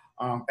 So,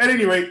 at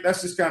any rate,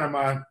 that's just kind of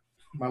my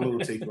little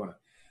take on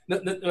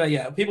it.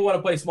 Yeah, people want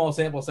to play small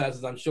sample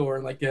sizes, I'm sure,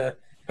 and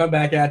come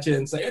back at you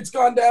and say it's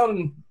gone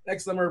down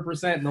X number of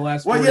percent in the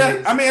last 4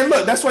 days. I mean,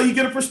 look, that's why you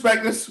get a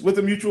prospectus with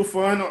a mutual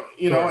fund,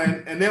 Sure.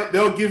 and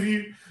they'll give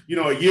you,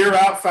 a year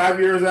out, 5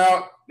 years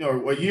out,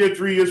 a year,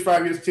 3 years,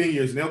 5 years, 10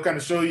 years, and they'll kind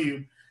of show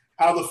you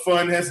how the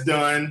fund has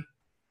done,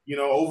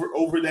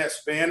 over that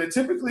span. And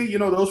typically,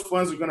 those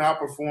funds are going to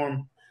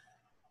outperform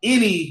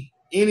any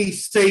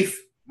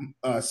safe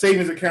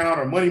savings account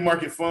or money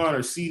market fund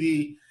or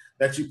CD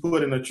that you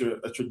put in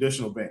a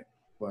traditional bank.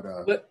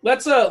 But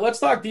let's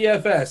talk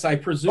DFS. I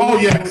presume. Oh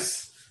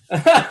yes,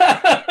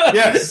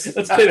 yes.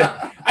 Let's do it.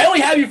 I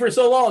only have you for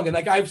so long, and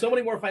I have so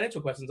many more financial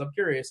questions. I'm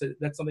curious.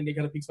 That's something that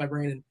kind of piques my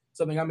brain and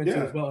something I'm into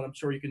as well. And I'm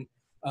sure you can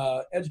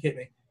educate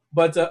me.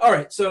 But all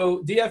right,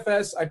 so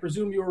DFS. I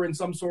presume you were in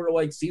some sort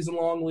of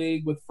season-long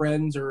league with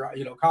friends or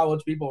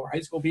college people or high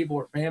school people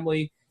or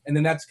family, and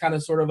then that's kind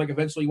of sort of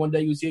eventually one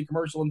day you see a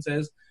commercial and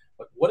says,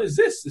 "But what is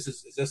this?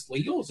 Is this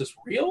legal? Is this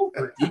real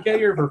for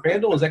DK or for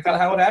FanDuel? Is that kind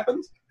of how it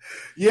happens?"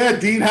 Yeah,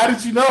 Dean, how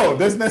did you know?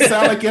 Doesn't that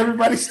sound like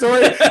everybody's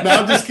story? No,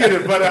 I'm just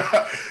kidding.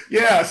 But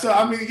yeah, so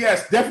I mean,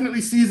 yes, definitely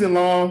season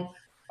long.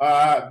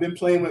 Been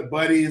playing with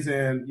buddies,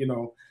 and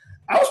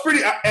I was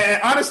pretty.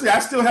 And honestly, I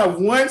still have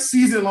one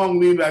season long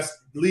league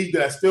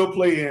that I still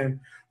play in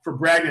for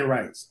bragging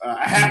rights.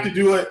 I have to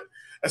do it,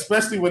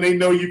 especially when they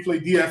know you play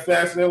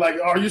DFS. And they're like,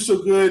 "Oh, you're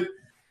so good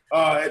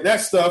at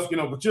that stuff,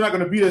 but you're not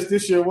going to beat us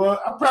this year."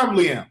 Well, I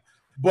probably am.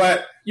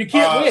 But you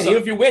can't win. Even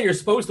if you win, you're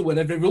supposed to win.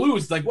 If you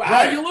lose, it's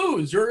how do you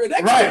lose? You're an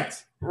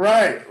expert.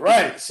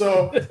 Right.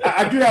 So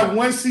I do have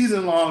one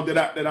season long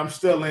that I'm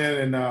still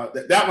in, and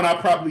that one I'll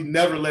probably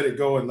never let it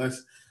go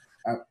unless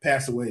I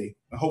pass away.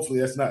 Hopefully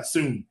that's not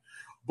soon.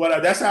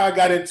 But that's how I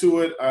got into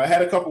it. I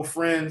had a couple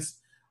friends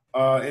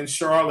in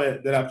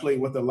Charlotte that I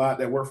played with a lot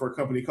that work for a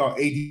company called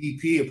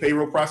ADP, a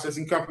payroll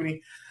processing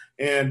company,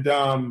 and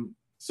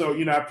so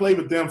I played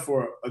with them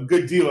for a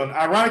good deal. And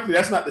ironically,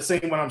 that's not the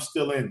same one I'm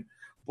still in.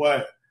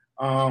 But,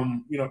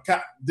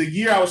 the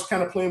year I was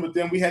kind of playing with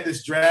them, we had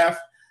this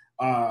draft.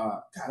 I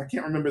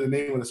can't remember the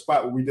name of the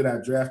spot where we did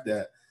our draft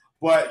at.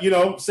 But,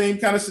 same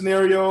kind of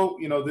scenario.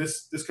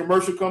 This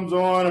commercial comes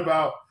on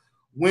about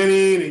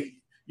winning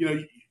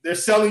and, they're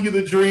selling you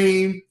the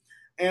dream.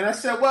 And I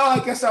said, well,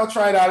 I guess I'll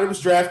try it out. It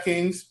was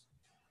DraftKings.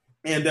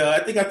 And I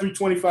think I threw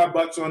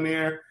 $25 on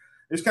there.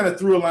 Just kind of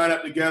threw a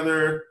lineup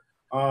together,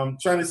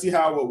 trying to see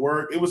how it would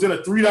work. It was in a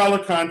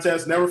 $3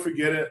 contest. Never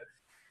forget it.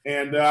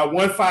 And I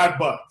won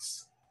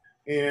 $5.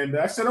 And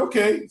I said,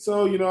 okay.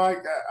 So,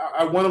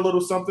 I won a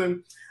little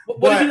something.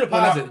 What did you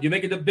deposit? Did you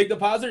make a big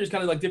deposit or just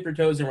kind of like dip your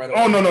toes in right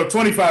away? Oh, no,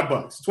 $25.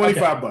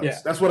 $25 bucks. Yeah.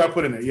 That's what I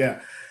put in it.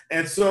 Yeah.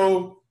 And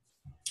so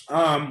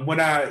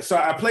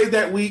I played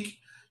that week,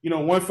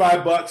 won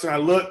 $5 and I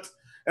looked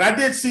and I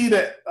did see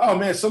that, oh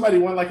man, somebody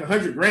won like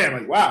 $100,000.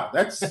 Like, wow,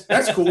 that's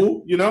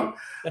cool.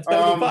 That's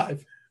better than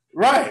 $5.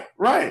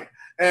 Right.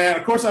 And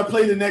of course I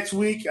played the next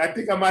week. I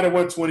think I might've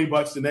won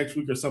 $20 the next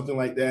week or something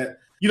like that.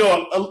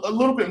 A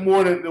little bit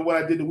more than what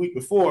I did the week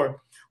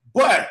before.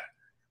 But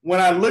when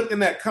I looked in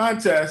that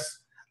contest,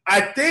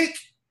 I think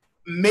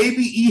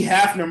maybe E.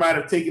 Hafner might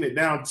have taken it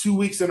down 2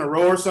 weeks in a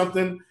row or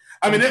something.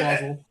 I mean,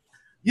 at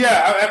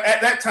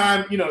that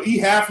time, E.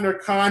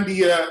 Hafner,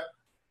 Condia,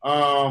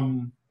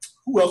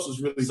 who else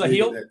was really big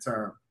at that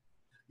time?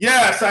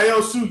 Yeah,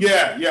 Sayo Su,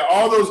 yeah,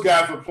 all those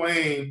guys were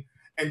playing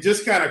and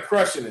just kind of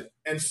crushing it.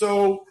 And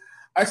so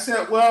I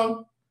said,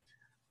 well,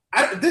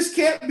 this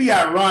can't be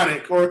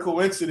ironic or a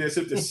coincidence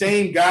if the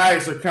same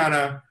guys are kind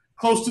of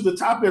close to the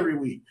top every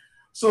week.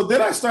 So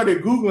then I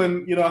started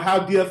Googling, how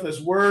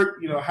DFS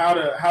worked, how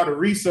to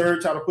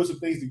research, how to put some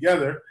things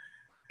together.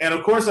 And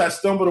of course I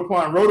stumbled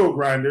upon Roto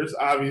Grinders,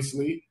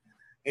 obviously.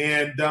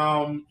 And,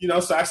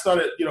 so I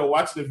started,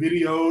 watching the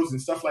videos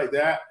and stuff like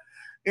that.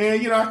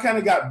 And, I kind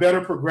of got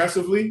better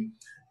progressively.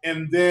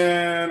 And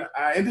then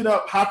I ended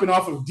up hopping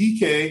off of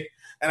DK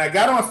and I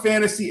got on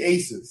Fantasy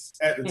Aces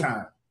at the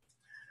time.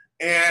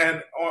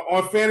 And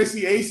on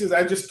Fantasy Aces,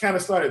 I just kind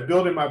of started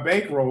building my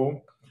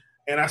bankroll.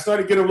 And I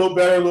started getting a little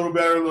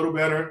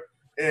better.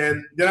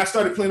 And then I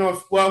started playing on,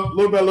 a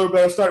little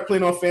better. Started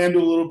playing on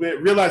FanDuel a little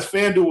bit. Realized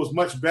FanDuel was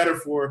much better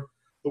for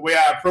the way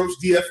I approach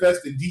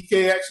DFS than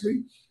DK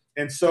actually.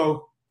 And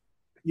so,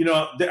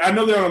 I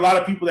know there are a lot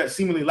of people that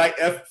seemingly like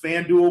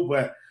FanDuel,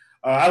 but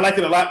I like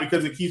it a lot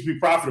because it keeps me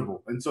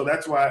profitable. And so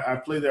that's why I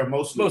play there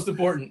mostly. Most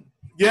important.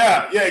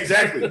 Yeah,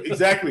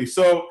 exactly.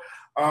 So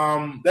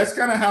that's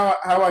kind of how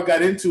I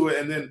got into it.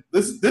 And then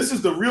this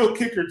is the real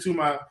kicker to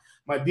my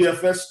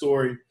DFS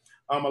story.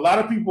 A lot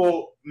of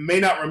people may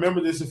not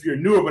remember this if you're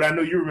newer, but I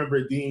know you remember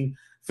it, Dean.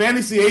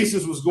 Fantasy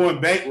Aces was going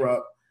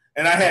bankrupt,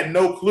 and I had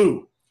no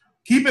clue.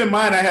 Keep in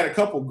mind, I had a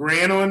couple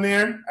grand on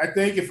there. I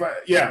think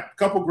a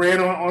couple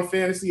grand on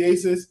Fantasy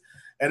Aces,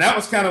 and that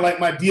was kind of like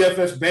my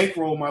DFS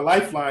bankroll, my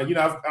lifeline.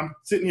 I'm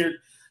sitting here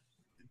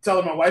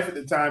telling my wife at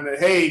the time that,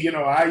 hey,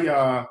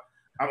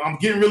 I'm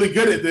getting really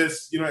good at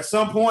this. At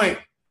some point,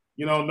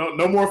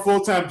 no more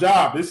full-time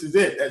job. This is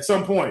it. At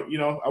some point,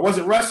 I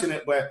wasn't rushing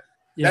it, but.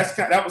 Yeah.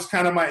 That was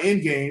kind of my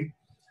end game.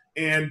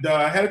 And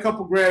I had a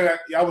couple grand.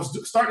 I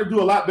was starting to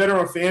do a lot better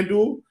on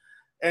FanDuel.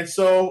 And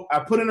so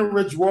I put in a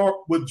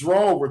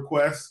withdrawal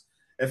request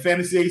at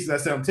Fantasy Aces. I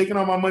said, I'm taking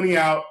all my money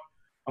out.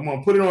 I'm going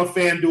to put it on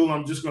FanDuel. And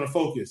I'm just going to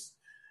focus.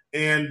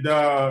 And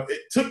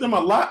it took them a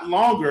lot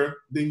longer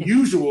than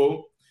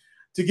usual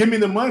to give me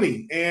the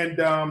money. And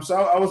so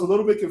I was a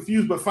little bit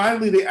confused. But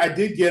finally, I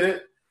did get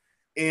it.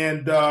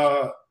 And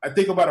I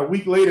think about a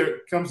week later,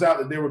 it comes out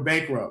that they were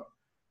bankrupt.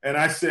 And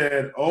I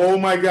said, oh,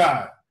 my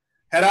God,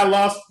 had I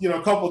lost,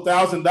 a couple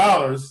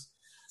 $1,000s,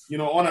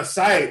 on a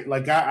site,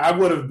 like I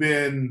would have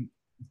been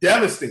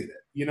devastated,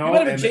 You might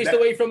have been chased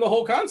away from the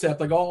whole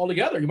concept, like all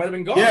together. You might have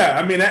been gone. Yeah,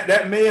 I mean,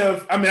 that may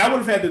have – I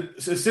would have had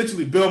to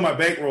essentially build my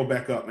bankroll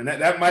back up, and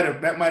that might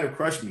have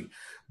crushed me.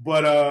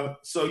 But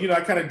so,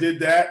 I kind of did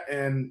that.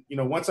 And,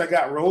 once I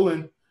got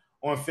rolling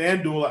on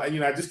FanDuel,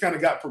 I just kind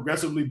of got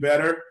progressively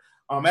better.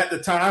 At the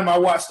time, I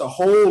watched a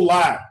whole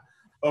lot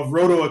of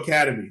Roto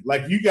Academy.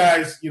 Like you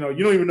guys, you don't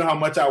even know how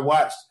much I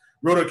watched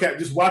Roto Academy,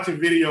 just watching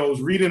videos,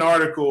 reading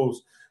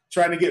articles,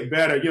 trying to get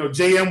better.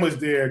 JM was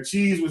there,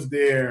 Cheese was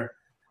there.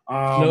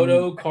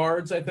 Noto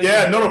Cards, I think.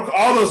 Yeah, Noto,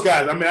 all those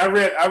guys. I mean, I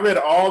read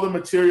all the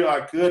material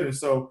I could. And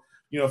so,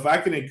 if I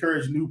can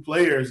encourage new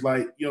players,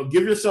 like,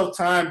 give yourself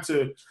time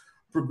to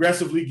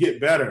progressively get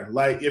better.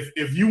 Like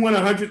if you win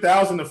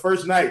 100,000 the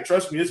first night,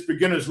 trust me, it's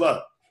beginner's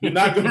luck. You're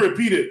not going to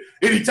repeat it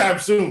anytime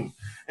soon.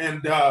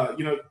 And, so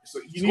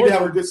you need to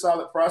have a good,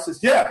 solid process.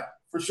 Yeah,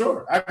 for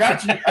sure. I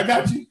got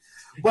you.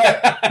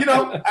 But,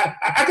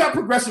 I got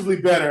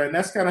progressively better, and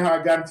that's kind of how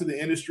I got into the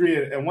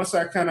industry. And once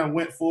I kind of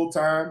went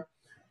full-time,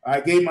 I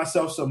gave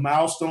myself some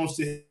milestones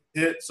to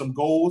hit, some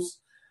goals.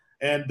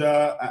 And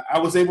I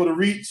was able to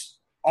reach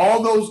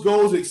all those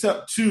goals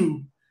except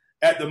 2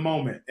 at the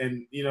moment.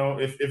 And,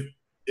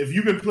 if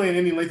you've been playing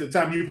any length of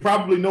time, you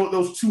probably know what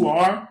those 2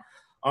 are.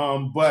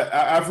 But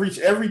I've reached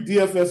every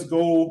DFS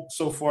goal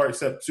so far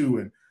except 2,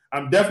 and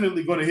I'm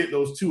definitely going to hit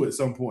those 2 at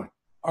some point.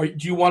 Do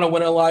you want to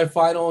win a live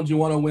final? Do you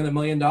want to win $1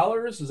 million?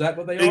 Is that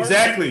what they are?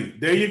 Exactly.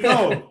 There you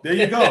go.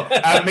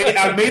 I've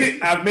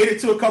made it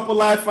to a couple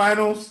live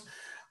finals.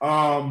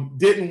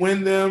 Didn't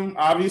win them,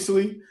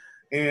 obviously,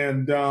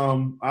 And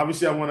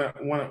obviously, I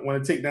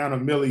want to take down a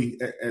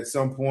milli at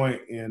some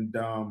point. And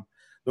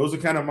those are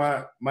kind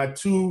of my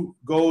two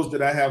goals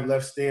that I have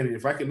left standing.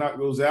 If I can knock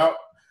those out,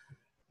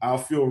 I'll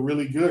feel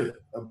really good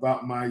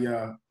about my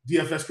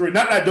DFS career.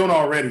 Not that I don't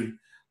already,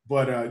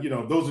 but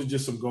those are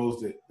just some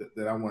goals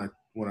that I want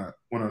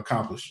to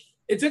accomplish.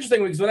 It's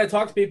interesting because when I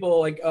talk to people,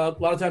 like a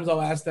lot of times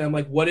I'll ask them,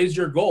 like, what is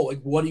your goal?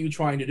 Like, what are you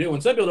trying to do?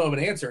 And some people don't have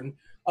an answer. And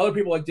other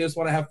people like just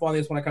want to have fun. They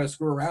just want to kind of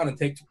screw around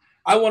and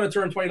I want to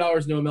turn $20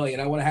 into $1 million.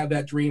 I want to have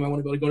that dream. I want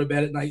to be able to go to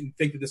bed at night and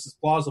think that this is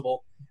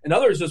plausible. And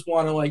others just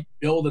want to like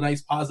build a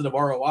nice positive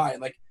ROI.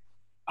 And like,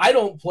 I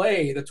don't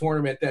play the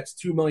tournament that's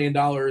 $2 million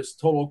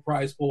total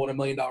prize pool and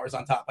 $1 million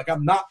on top. Like,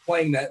 I'm not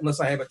playing that unless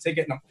I have a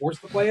ticket and I'm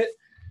forced to play it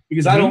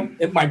because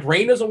my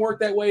brain doesn't work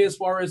that way as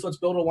far as let's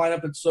build a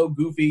lineup that's so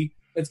goofy.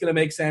 It's going to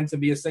make sense and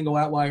be a single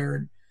outlier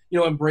and,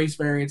 embrace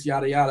variance,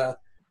 yada, yada.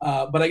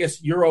 But I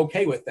guess you're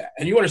okay with that.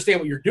 And you understand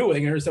what you're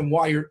doing and understand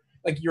why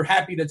you're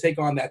happy to take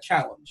on that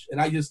challenge.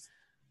 And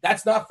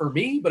that's not for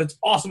me, but it's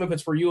awesome if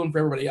it's for you and for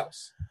everybody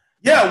else.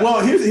 Yeah,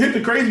 well, here's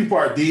the crazy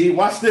part, D.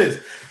 Watch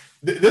this.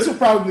 This will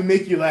probably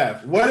make you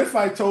laugh. What if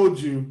I told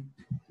you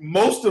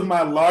most of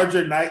my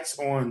larger nights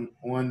in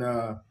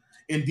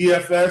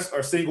DFS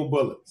are single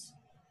bullets?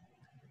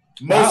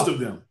 Most of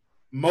them.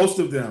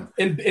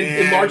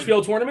 In large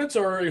field tournaments,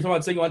 or you're talking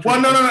about single entry?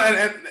 Well,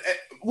 no.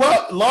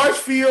 Well, large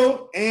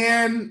field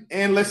and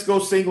let's go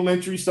single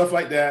entry, stuff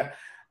like that.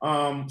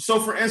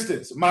 So, for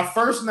instance, my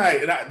first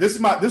night, and this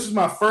is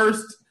my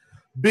first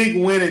big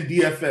win in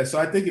DFS, so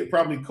I think it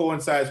probably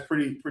coincides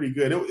pretty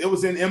good. It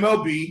was in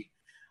MLB.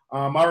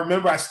 I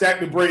remember I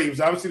stacked the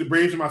Braves. Obviously, the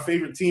Braves are my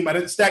favorite team. I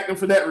didn't stack them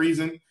for that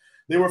reason.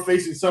 They were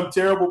facing some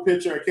terrible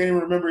pitcher. I can't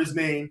even remember his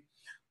name.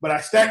 But I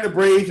stacked the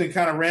Braves and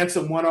kind of ran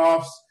some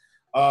one-offs.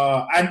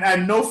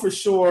 I know for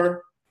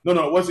sure.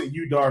 No, it wasn't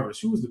Yu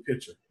Darvish. Who was the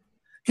pitcher?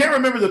 Can't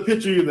remember the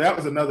pitcher either. That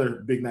was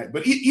another big night.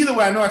 But either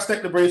way, I know I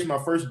stacked the Braves for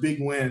my first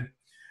big win.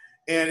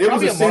 And it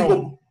was a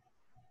single.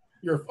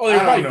 They're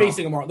probably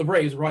facing them. The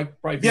Braves, right?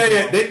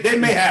 Yeah. They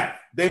may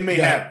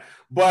have.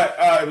 But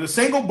it was a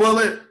single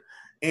bullet.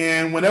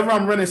 And whenever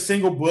I'm running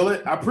single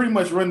bullet, I pretty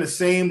much run the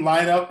same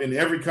lineup in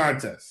every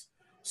contest.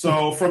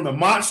 So from the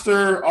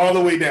monster all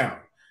the way down.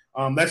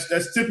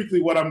 That's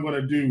typically what I'm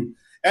going to do.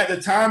 At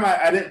the time,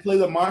 I didn't play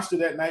the monster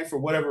that night for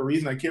whatever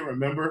reason. I can't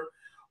remember.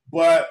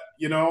 But,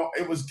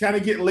 it was kind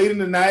of getting late in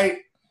the night.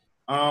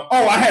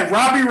 I had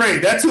Robbie Ray.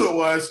 That's who it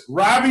was.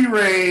 Robbie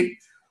Ray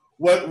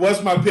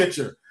was my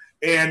pitcher.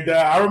 And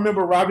I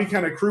remember Robbie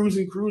kind of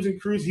cruising.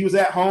 He was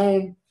at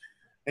home.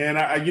 And,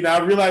 I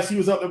realized he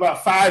was up to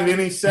about 5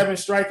 innings, 7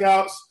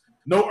 strikeouts,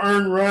 no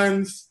earned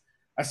runs.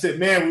 I said,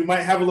 man, we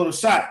might have a little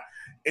shot.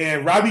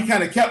 And Robbie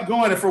kind of kept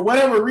going. And for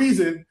whatever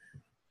reason,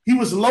 he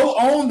was low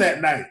owned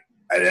that night.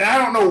 And I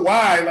don't know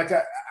why. Like,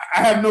 I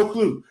have no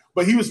clue.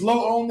 But he was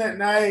low owned that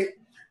night.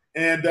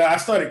 And I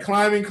started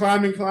climbing.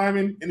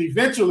 And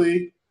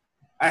eventually,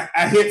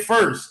 I hit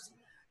first.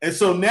 And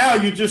so now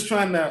you're just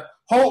trying to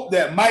hope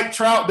that Mike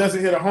Trout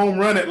doesn't hit a home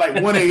run at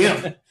like 1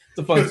 a.m.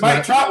 Because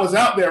Mike Trout was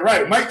out there,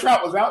 right? Mike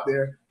Trout was out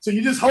there. So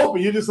you're just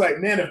hoping. You're just like,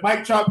 man, if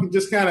Mike Trout can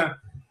just kind of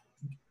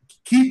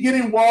keep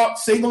getting walked,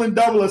 single and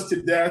double us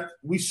to death,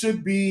 we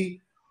should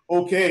be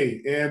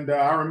okay. And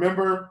I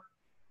remember,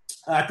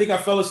 I think I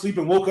fell asleep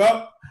and woke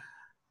up,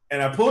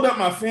 and I pulled up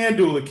my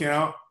FanDuel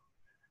account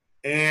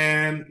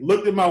and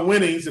looked at my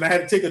winnings, and I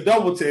had to take a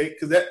double take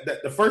because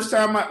that the first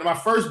time my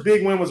first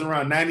big win was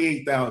around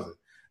 98,000,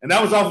 and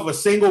that was off of a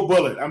single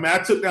bullet. I mean, I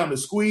took down the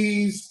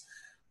squeeze,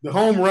 the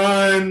home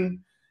run,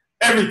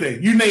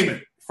 everything, you name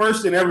it,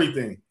 first in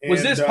everything.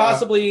 Was this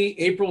possibly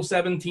April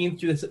 17th,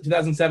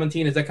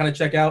 2017? Does that kind of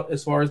check out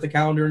as far as the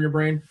calendar in your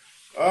brain?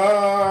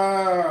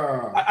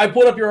 I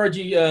pulled up your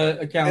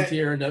RG account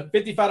here, and a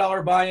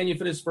 $55 buy-in, you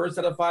finished first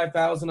out of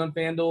 5,000 on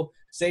FanDuel.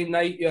 Same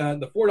night,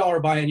 the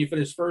 $4 buy-in, you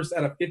finished first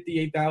out of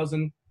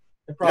 58,000.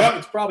 It's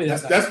probably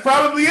that. That's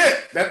probably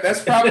it.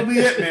 That's probably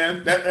it,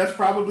 man. That's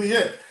probably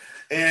it.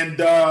 And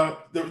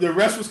the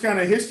rest was kind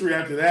of history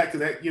after that,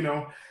 because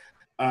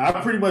I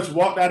pretty much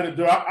walked out of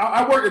the door.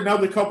 I worked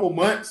another couple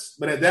months,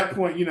 but at that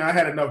point, I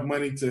had enough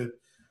money to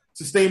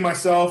sustain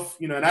myself,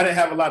 and I didn't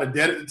have a lot of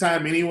debt at the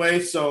time anyway.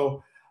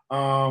 So,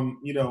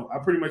 I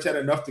pretty much had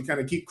enough to kind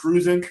of keep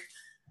cruising.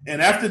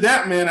 And after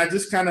that, man, I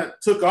just kind of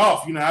took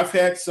off. I've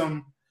had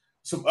some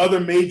other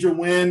major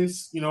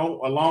wins,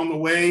 along the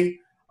way,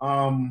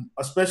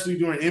 especially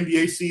during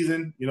NBA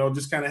season,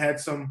 just kind of had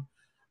some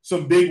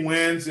big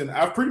wins. And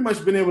I've pretty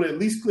much been able to at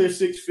least clear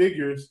 6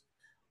 figures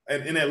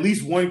in at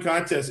least one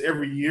contest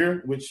every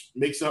year, which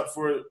makes up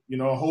for,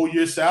 a whole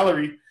year's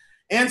salary.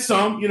 And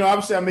some,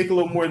 obviously I make a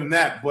little more than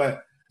that,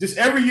 but just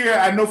every year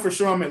I know for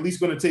sure I'm at least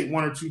going to take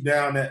 1 or 2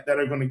 down that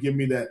are going to give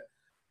me that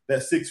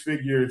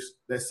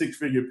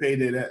 6-figure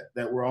payday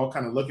that we're all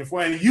kind of looking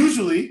for. And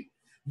usually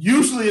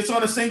it's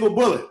on a single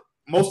bullet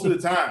most of the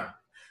time.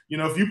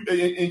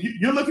 If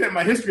you're looking at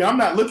my history, I'm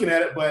not looking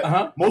at it,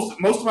 but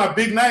most of my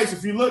big nights,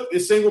 if you look,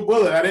 it's single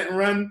bullet. I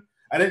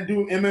didn't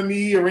do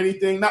MME or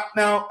anything.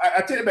 Now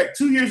I take it back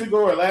 2 years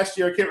ago or last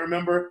year, I can't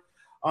remember.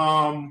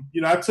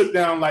 I took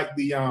down like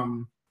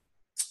the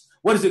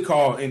what is it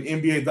called in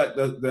NBA, like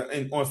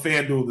on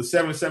FanDuel, the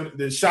 7-7,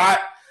 the shot.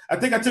 I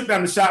think I took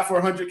down the shot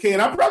for 100K,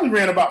 and I probably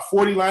ran about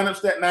 40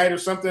 lineups that night or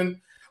something.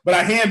 But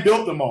I hand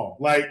built them all,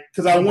 like,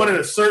 because I wanted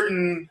a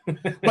certain.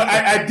 But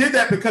I did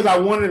that because I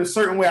wanted a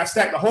certain way. I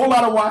stacked a whole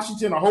lot of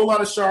Washington, a whole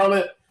lot of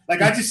Charlotte.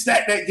 Like, I just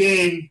stacked that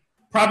game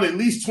probably at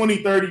least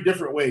 20, 30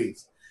 different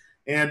ways,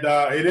 and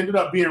it ended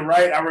up being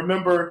right. I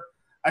remember,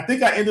 I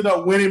think I ended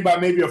up winning by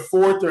maybe a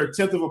fourth or a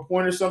tenth of a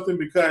point or something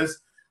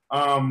because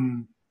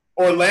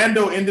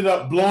Orlando ended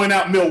up blowing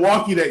out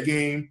Milwaukee that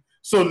game.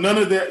 So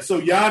so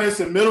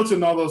Giannis and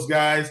Middleton, all those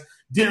guys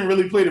didn't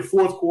really play the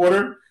fourth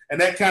quarter. And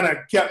that kind of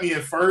kept me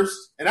in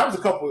first. And that was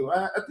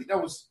I think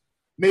that was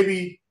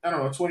maybe,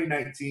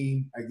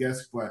 2019, I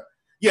guess. But,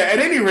 yeah, at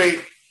any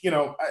rate,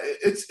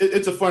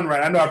 it's a fun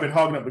ride. I know I've been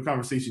hogging up the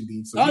conversation,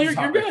 Dean. So you're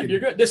good. You're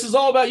good. This is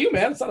all about you,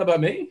 man. It's not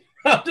about me.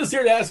 I'm just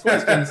here to ask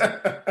questions.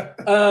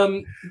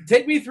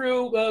 Take me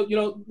through,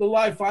 the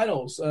live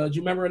finals. Do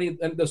you remember any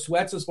of the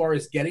sweats as far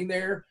as getting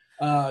there?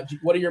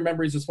 What are your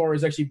memories as far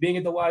as actually being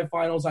at the live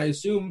finals? I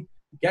assume,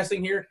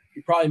 guessing here,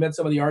 you probably met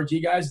some of the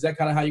RG guys. Is that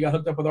kind of how you got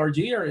hooked up with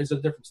RG, or is it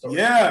a different story?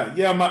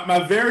 Yeah.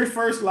 My very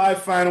first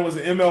live final was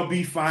an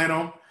MLB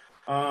final.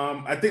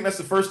 I think that's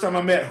the first time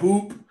I met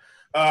Hoop.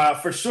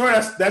 For sure,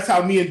 that's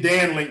how me and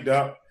Dan linked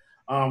up,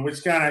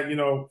 which kind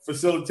of,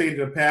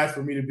 facilitated a path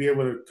for me to be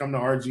able to come to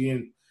RG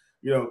and,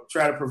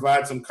 try to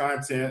provide some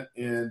content.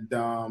 And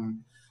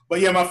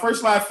but yeah, my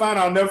first live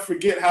final, I'll never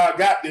forget how I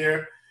got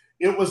there.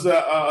 It was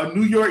a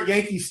New York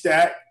Yankees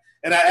stack.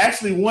 And I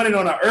actually won it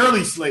on an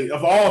early slate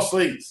of all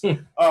slates.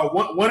 Won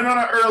it on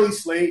an early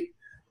slate.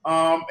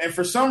 And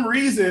for some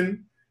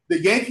reason,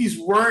 the Yankees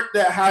weren't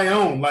that high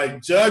owned.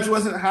 Like, Judge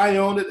wasn't high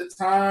owned at the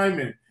time.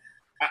 And,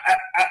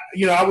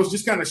 I was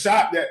just kind of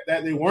shocked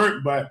that they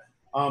weren't. But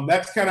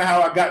that's kind of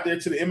how I got there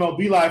to the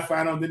MLB Live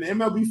Final. And then the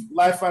MLB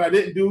Live Final I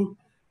didn't do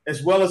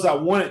as well as I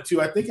wanted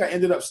to. I think I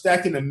ended up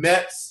stacking the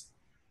Mets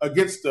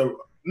against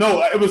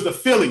it was the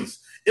Phillies.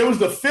 It was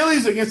the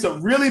Phillies against a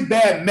really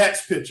bad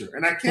Mets pitcher,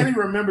 and I can't even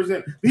remember his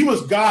name. He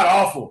was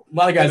god-awful. A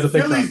lot of guys the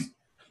Phillies.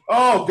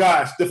 Oh,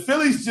 gosh. The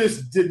Phillies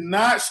just did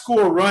not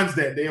score runs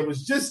that day. It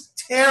was just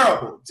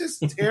terrible.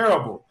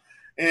 Terrible.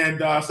 And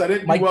so I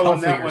didn't do well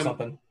on that one.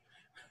 Something.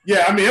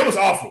 Yeah, I mean, it was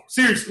awful.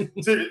 Seriously.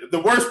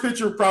 The worst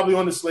pitcher probably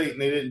on the slate,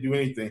 and they didn't do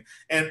anything.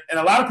 And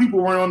a lot of people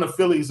weren't on the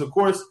Phillies. Of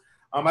course,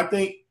 I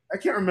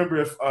can't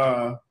remember if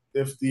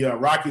the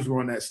Rockies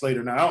were on that slate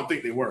or not. I don't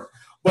think they were.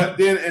 But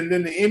then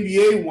the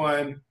NBA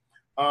one,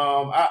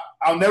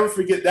 I'll never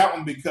forget that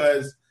one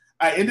because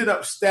I ended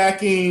up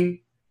stacking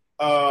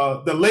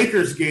the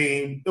Lakers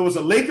game. It was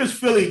a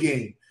Lakers-Philly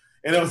game,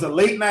 and it was a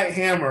late-night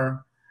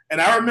hammer.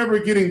 And I remember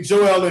getting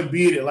Joel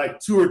Embiid at like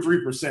 2 or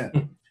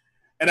 3%.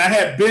 And I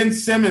had Ben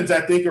Simmons,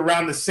 I think,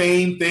 around the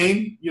same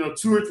thing, 2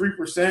 or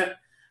 3%.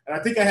 And I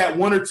think I had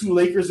 1 or 2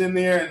 Lakers in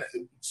there.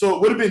 And so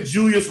it would have been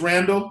Julius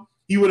Randle.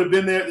 He would have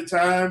been there at the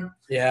time.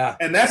 Yeah.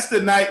 And that's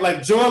the night,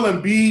 like, Joel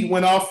Embiid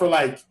went off for,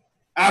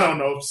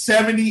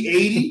 70,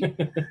 80.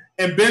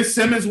 And Ben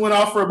Simmons went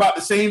off for about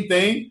the same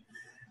thing.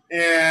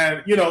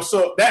 And,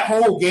 so that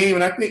whole game,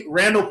 and I think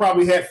Randall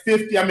probably had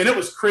 50. I mean, it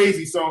was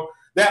crazy. So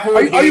that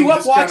whole game. Are you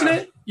up watching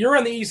it? You're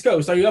on the East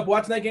Coast. Are you up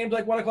watching that game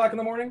like 1 o'clock in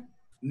the morning?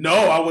 No,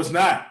 I was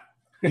not.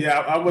 Yeah,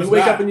 I was You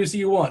wake up and you see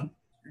you won.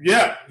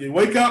 Yeah, you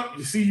wake up,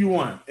 you see you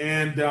won.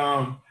 And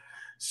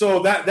so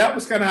that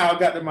was kind of how I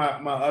got to my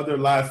other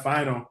live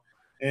final.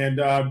 And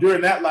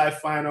during that live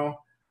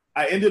final,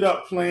 I ended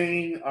up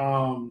playing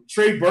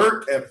Trey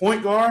Burke at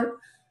point guard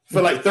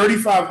for like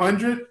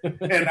 3,500,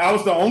 and I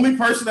was the only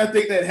person I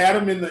think that had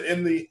him in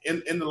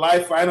the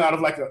live final out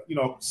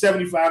of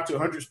 75 to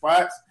 100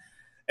 spots.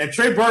 And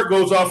Trey Burke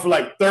goes off for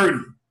like 30.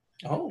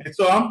 Oh. And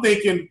so I'm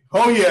thinking,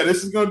 oh yeah,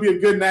 this is going to be a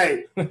good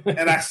night.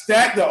 And I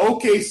stacked the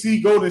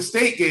OKC Golden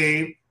State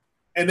game,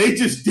 and they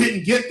just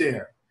didn't get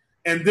there.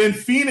 And then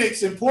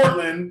Phoenix and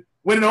Portland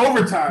went in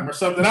overtime or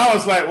something. I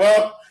was like,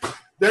 well,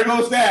 there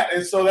goes that.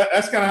 And so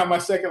that's kind of how my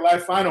second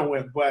live final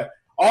went. But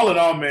all in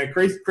all, man,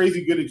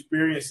 crazy good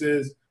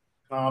experiences.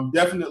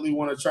 Definitely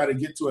want to try to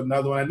get to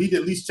another one. I need to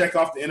at least check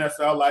off the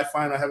NFL live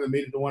final. I haven't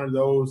made it to one of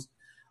those.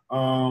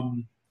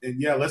 And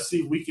yeah, let's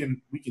see if we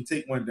can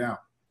take one down.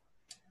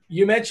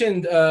 You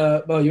mentioned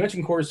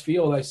Coors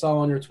Field. I saw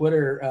on your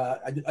Twitter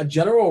a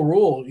general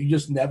rule: you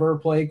just never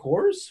play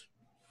Coors.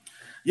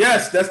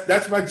 Yes,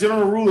 that's my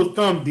general rule of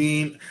thumb,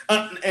 Dean.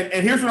 And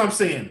here's what I'm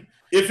saying: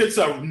 if it's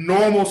a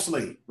normal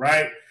slate,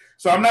 right?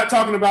 So I'm not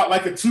talking about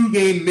like a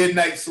 2-game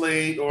midnight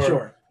slate or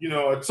sure.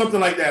 Something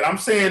like that. I'm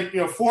saying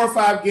 4 or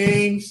 5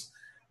 games.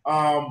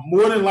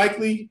 More than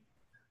likely,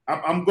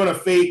 I'm going to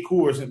fade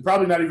Coors, and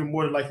probably not even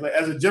more than likely.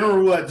 As a general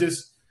rule,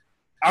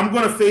 I'm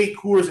going to fade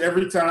Coors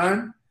every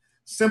time.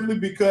 Simply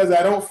because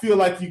I don't feel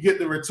like you get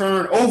the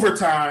return over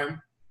time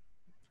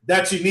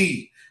that you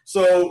need.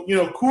 So,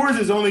 Coors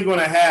is only going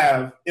to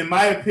have, in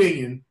my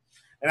opinion,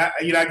 and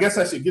I guess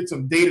I should get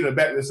some data to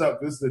back this up.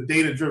 This is a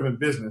data-driven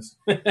business.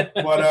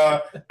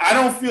 But I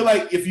don't feel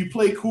like if you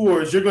play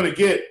Coors, you're going to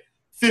get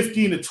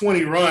 15 to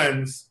 20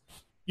 runs,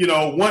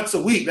 once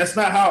a week. That's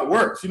not how it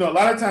works. A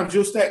lot of times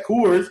you'll stack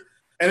Coors,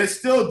 and it's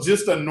still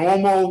just a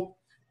normal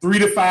 3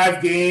 to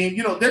 5 game.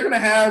 They're going to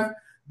have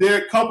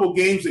their couple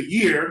games a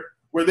year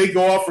where they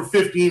go off for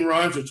 15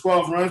 runs or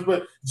 12 runs,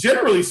 but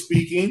generally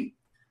speaking,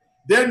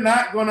 they're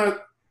not going to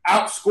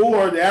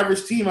outscore the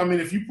average team. I mean,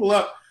 if you pull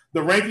up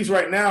the rankings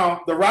right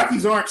now, the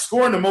Rockies aren't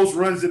scoring the most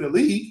runs in the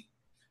league.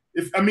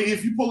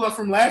 If you pull up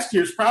from last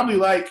year, it's probably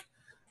like,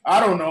 I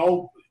don't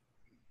know,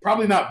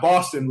 probably not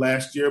Boston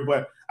last year,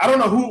 but I don't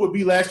know who it would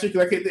be last year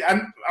because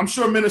I'm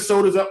sure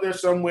Minnesota's up there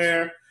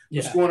somewhere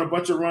scoring a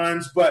bunch of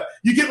runs. But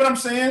you get what I'm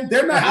saying?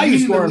 They're not. How you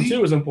score them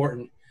too is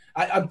important.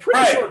 I'm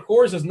pretty sure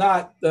Coors is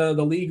not the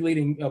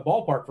league-leading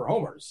ballpark for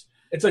homers.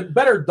 It's a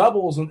better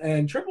doubles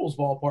and triples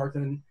ballpark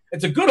than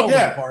it's a good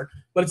homer park,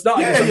 but it's not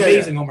like an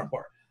amazing homer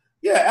park.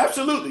 Yeah,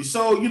 absolutely.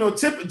 So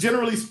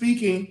generally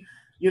speaking,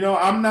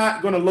 I'm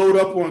not going to load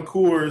up on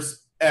Coors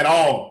at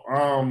all.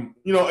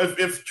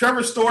 If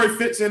Trevor Story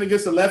fits in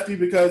against a lefty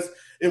because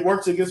it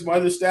works against my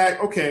other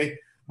stack, okay.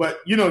 But,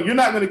 you're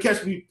not going to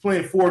catch me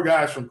playing 4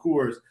 guys from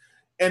Coors.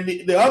 And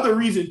the other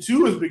reason,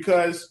 too, is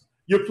because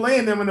you're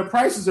playing them and the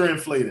prices are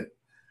inflated.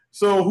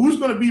 So who's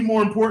going to be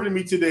more important to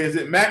me today? Is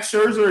it Max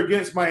Scherzer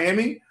against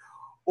Miami,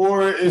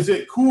 or is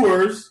it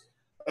Coors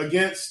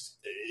against,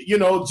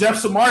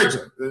 Jeff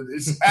Samardzija?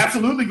 It's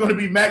absolutely going to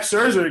be Max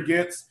Scherzer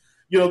against,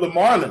 the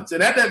Marlins.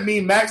 And that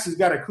means Max has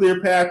got a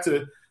clear path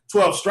to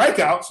 12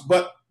 strikeouts,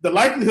 but the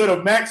likelihood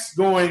of Max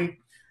going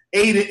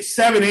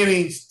 7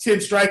 innings, 10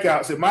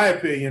 strikeouts, in my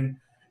opinion,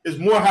 is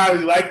more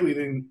highly likely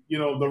than,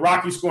 the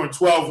Rockies scoring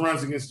 12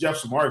 runs against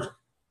Jeff Samardzija.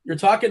 You're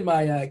talking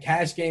my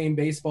cash game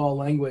baseball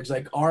language,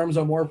 like arms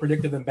are more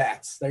predictive than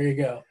bats. There you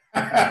go.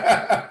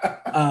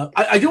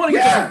 I do want to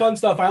get to some fun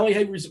stuff. I only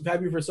have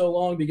you for so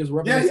long because we're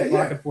up against the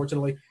clock,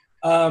 unfortunately.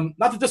 Not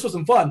that this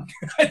wasn't fun.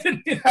 I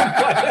didn't mean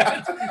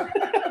to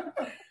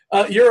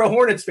you're a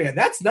Hornets fan.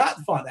 That's not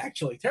fun,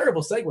 actually.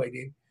 Terrible segue,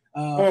 Dean.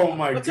 Oh,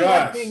 my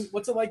gosh.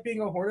 What's it like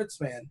being a Hornets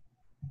fan?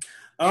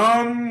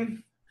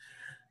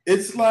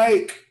 It's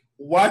like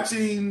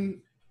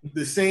watching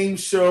the same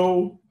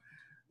show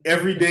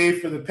every day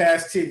for the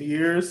past 10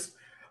 years,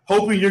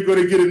 hoping you're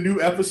going to get a new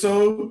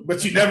episode,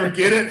 but you never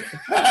get it.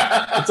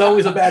 It's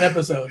always a bad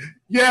episode.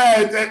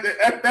 Yeah,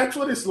 that's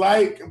what it's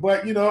like.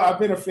 But, I've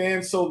been a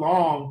fan so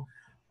long.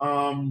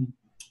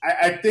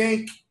 I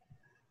think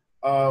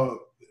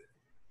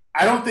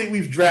I don't think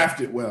we've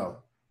drafted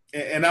well.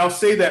 And I'll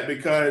say that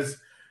because,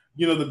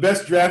 the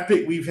best draft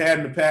pick we've had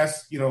in the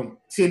past, 10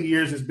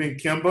 years has been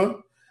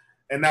Kemba.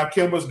 And now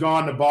Kemba's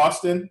gone to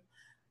Boston.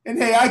 And,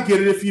 hey, I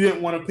get it if you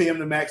didn't want to pay him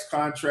the max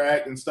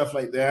contract and stuff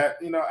like that.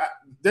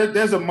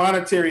 There's a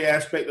monetary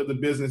aspect of the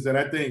business that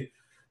I think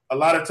a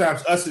lot of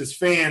times us as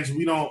fans,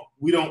 we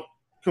don't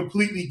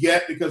completely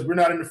get because we're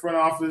not in the front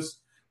office.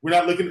 We're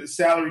not looking at the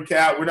salary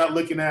cap. We're not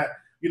looking at,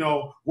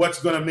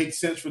 what's going to make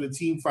sense for the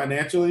team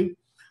financially.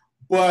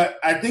 But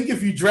I think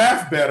if you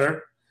draft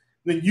better,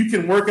 then you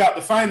can work out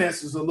the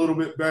finances a little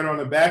bit better on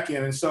the back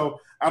end. And so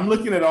I'm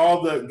looking at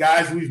all the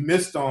guys we've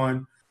missed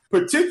on,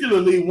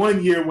 particularly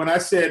one year when I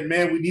said,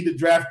 man, we need to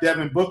draft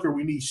Devin Booker.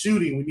 We need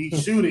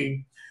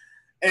shooting.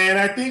 And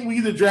I think we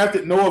either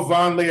drafted Noah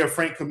Vonleh or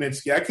Frank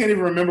Kaminsky. I can't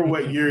even remember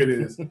what year it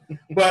is.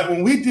 But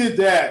when we did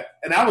that,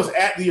 and I was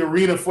at the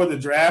arena for the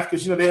draft,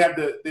 because,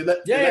 they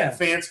let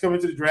fans come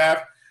into the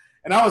draft.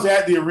 And I was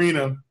at the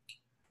arena,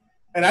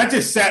 and I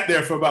just sat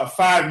there for about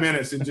 5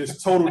 minutes in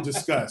just total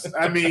disgust.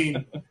 I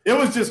mean, it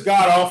was just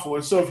god-awful.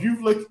 And so if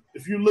you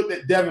looked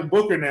at Devin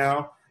Booker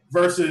now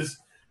versus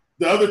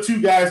the other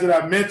 2 guys that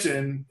I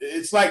mentioned,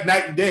 it's like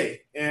night and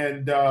day.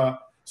 And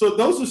so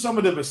those are some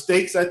of the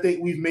mistakes I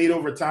think we've made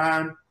over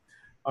time.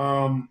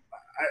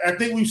 I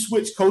think we've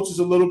switched coaches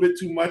a little bit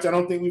too much. I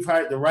don't think we've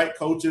hired the right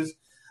coaches.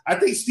 I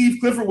think Steve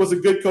Clifford was a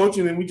good coach,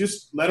 and then we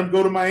just let him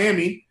go to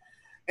Miami.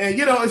 And,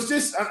 it's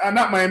just –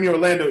 not Miami,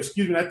 Orlando,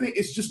 excuse me. I think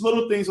it's just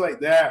little things like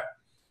that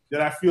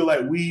I feel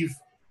like we've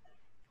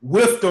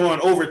whiffed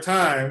on over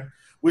time,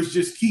 which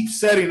just keeps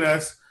setting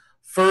us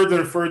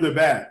further and further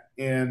back.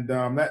 And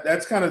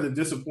that's kind of the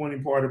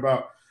disappointing part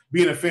about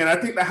being a fan. I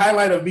think the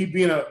highlight of me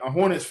being a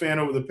Hornets fan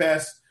over the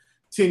past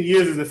 10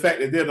 years is the fact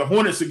that they're the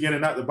Hornets again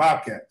and not the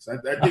Bobcats. I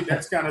think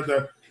that's kind of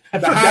the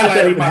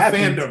highlight of my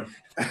fandom.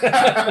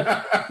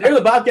 They're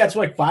the Bobcats for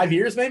like 5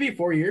 years, maybe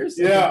 4 years.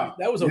 Yeah.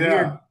 That was a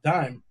weird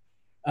time.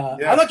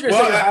 I thought you were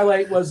saying the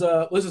highlight was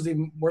this is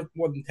even more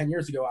than 10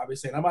 years ago,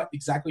 obviously, and I'm not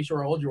exactly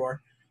sure how old you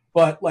are,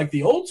 but like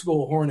the old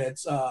school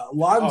Hornets,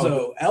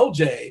 Lonzo,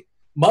 LJ,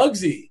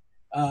 Muggsy.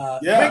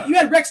 You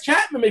had Rex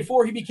Chapman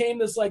before he became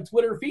this like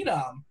Twitter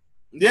phenom.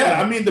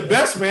 Yeah, I mean the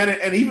best, man,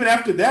 and even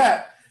after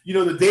that,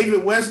 the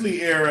David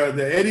Wesley era,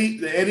 the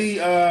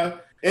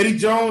Eddie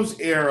Jones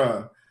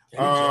era,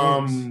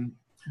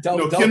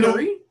 Del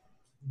Kendall.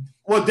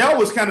 Well, Del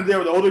was kind of there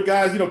with the older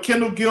guys.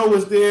 Kendall Gill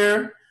was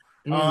there.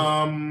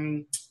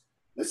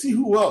 Let's see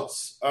who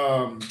else.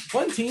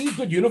 Fun team,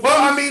 good uniforms.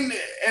 Well, I mean,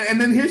 and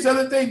then here's the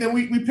other thing. Then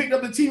we picked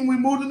up the team. We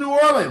moved to New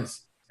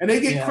Orleans, and they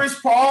get Chris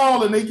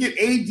Paul, and they get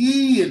AD,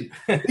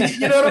 and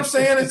you know what I'm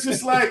saying? It's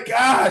just like,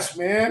 gosh,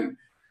 man.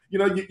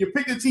 you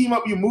pick the team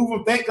up, you move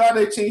them. Thank God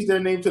they changed their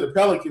name to the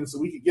Pelicans so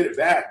we could get it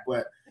back.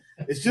 But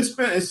it's just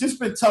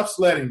been tough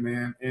sledding,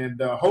 man.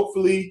 And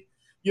hopefully,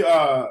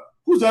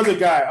 who's the other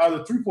guy?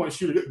 The 3-point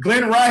shooter,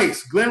 Glenn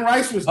Rice. Glenn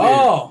Rice was there.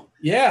 Oh,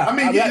 yeah. I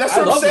mean, that's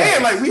what I'm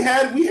saying. That. Like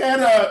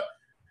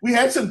we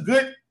had some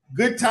good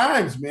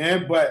times,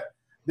 man. But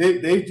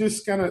they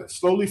just kind of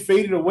slowly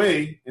faded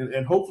away,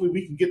 and hopefully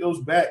we can get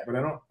those back. But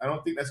I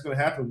don't think that's going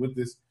to happen with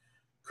this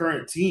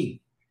current team.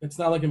 It's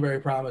not looking very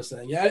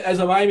promising. Yeah, as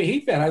a Miami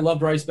Heat fan, I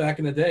loved Rice back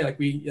in the day. Like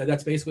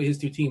that's basically his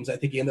two teams. I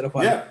think he ended up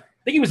on. Yeah.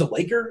 I think he was a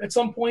Laker at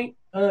some point.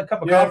 A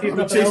cup of coffee.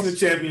 Chasing the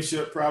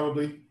championship,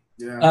 probably.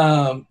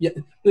 Yeah.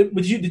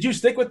 Did you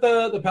stick with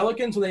the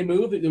Pelicans when they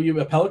moved? Were you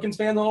a Pelicans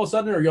fan all of a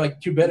sudden, or you're like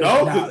too bitter?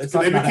 No,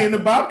 they became the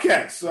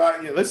Bobcats. So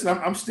listen,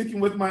 I'm sticking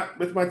with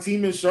my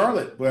team in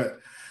Charlotte, but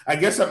I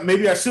guess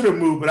maybe I should have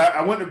moved, but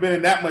I wouldn't have been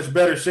in that much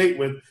better shape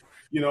with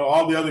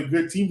all the other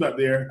good teams up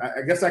there.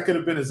 I guess I could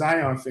have been a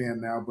Zion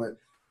fan now, but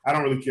I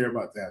don't really care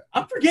about that.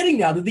 I'm forgetting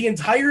now. Did the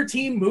entire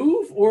team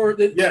move, or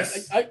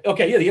yes?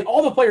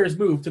 All the players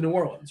moved to New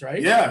Orleans,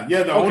 right? Yeah.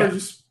 The owner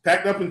just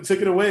packed up and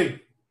took it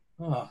away.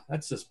 Oh,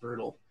 that's just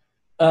brutal.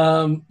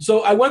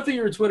 So I went through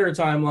your Twitter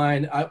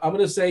timeline. I'm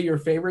going to say your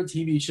favorite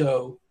TV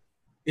show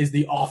is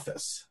The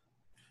Office.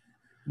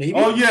 Maybe?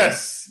 Oh,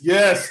 yes,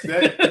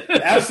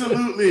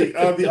 absolutely.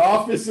 The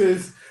Office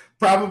is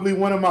probably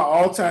one of my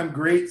all-time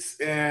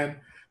greats. And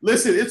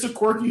listen, it's a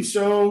quirky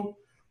show,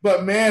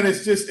 but man,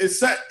 it's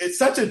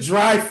such a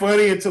dry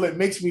funny until it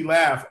makes me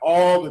laugh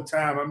all the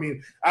time. I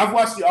mean, I've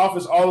watched The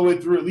Office all the way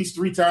through at least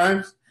 3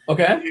 times.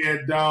 Okay.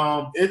 And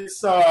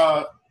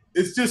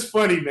it's just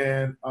funny,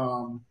 man.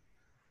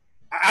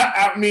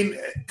 I mean,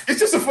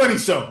 it's just a funny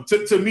show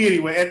to me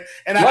anyway.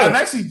 And I've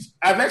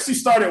actually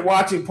started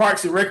watching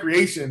Parks and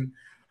Recreation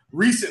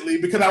recently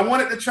because I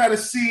wanted to try to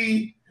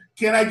see,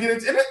 can I get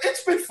it? And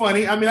it's been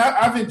funny. I mean,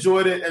 I've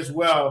enjoyed it as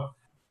well.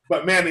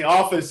 But man, The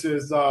Office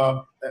is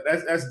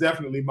that's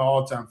definitely my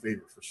all-time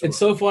favorite for sure. It's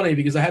so funny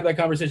because I had that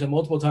conversation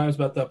multiple times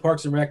about the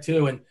Parks and Rec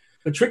too, and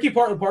the tricky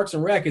part of Parks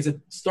and Rec is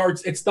it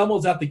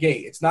stumbles out the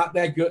gate. It's not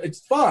that good. It's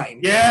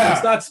fine. Yeah.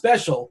 It's not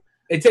special.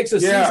 It takes a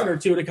season or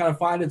two to kind of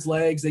find its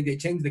legs. They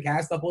change the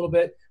cast up a little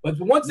bit, but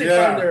once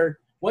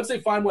they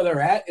find where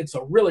they're at, it's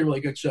a really,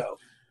 really good show.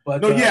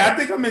 But I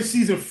think I'm in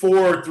season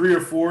 4, 3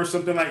 or 4,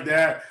 something like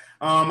that.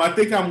 I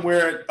think I'm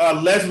where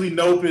Leslie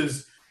Knope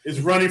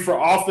is running for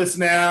office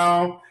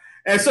now,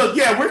 and so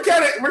we're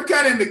kind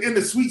of in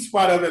the sweet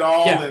spot of it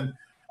all. Yeah.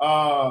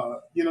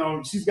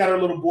 And she's got her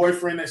little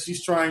boyfriend that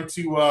she's trying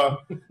to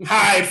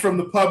hide from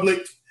the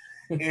public.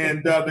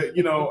 And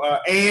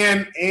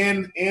Ann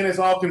is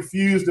all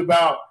confused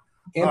about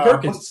Ann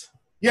Perkins.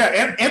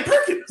 Ann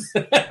Perkins.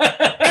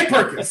 Ann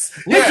Perkins.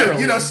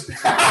 Literally.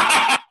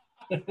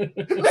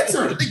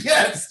 Literally,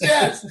 yes.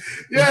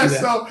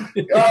 So,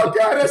 oh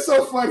God, that's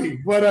so funny.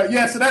 But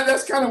so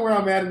that's kind of where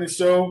I'm at in the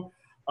show.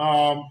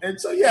 And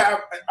so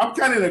I'm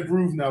kind of in a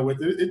groove now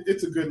with it.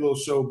 It's a good little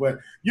show. But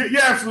you're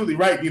absolutely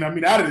right. I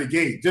mean, out of the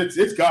gate,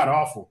 it's god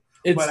awful.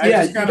 You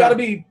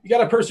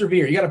gotta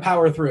persevere. You gotta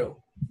power through.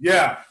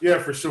 Yeah,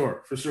 for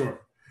sure.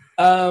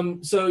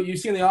 So you've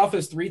seen The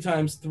Office 3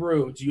 times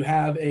through. Do you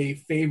have a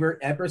favorite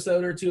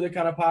episode or two that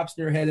kind of pops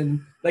in your head?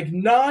 And like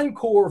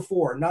non-core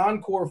four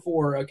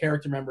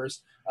character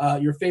members,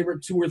 your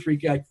favorite 2 or 3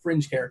 like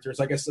fringe characters,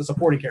 I guess the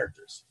supporting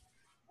characters.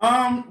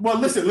 Well,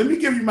 listen, let me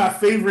give you my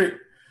favorite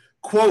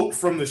quote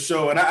from the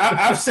show. And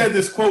I've said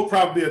this quote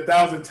probably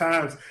 1,000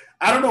 times.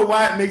 I don't know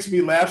why it makes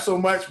me laugh so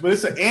much, but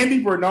it's an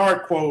Andy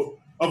Bernard quote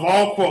of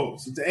all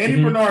quotes. It's an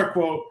Andy Bernard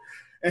quote.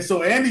 And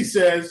so Andy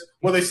says,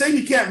 well, they say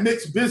you can't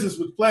mix business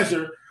with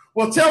pleasure.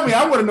 Well, tell me,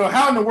 I want to know,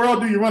 how in the world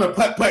do you run a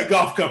putt-putt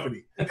golf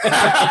company?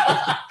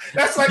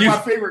 That's like my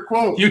favorite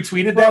quote. You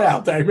tweeted that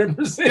out. I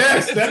remember saying.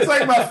 Yes, that's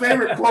like my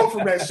favorite quote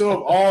from that show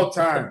of all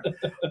time.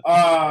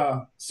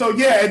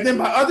 And then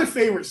my other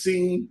favorite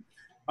scene,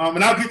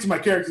 and I'll get to my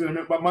characters in a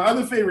minute, but my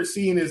other favorite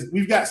scene is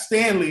we've got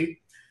Stanley,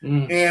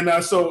 and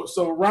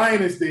so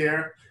Ryan is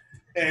there.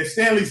 And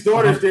Stanley's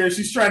daughter's there.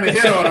 She's trying to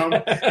hit on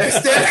him. And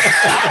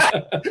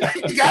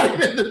he got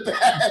him in the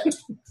back.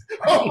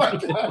 Oh, my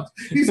God.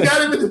 He's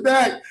got him in the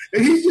back.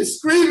 And he's just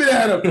screaming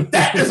at him.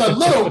 That is a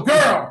little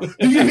girl.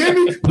 Do you hear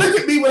me? Look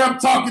at me when I'm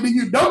talking to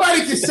you.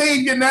 Nobody can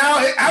save you now.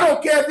 I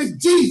don't care if it's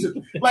Jesus.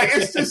 Like,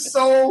 it's just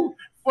so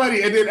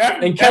funny. And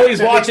then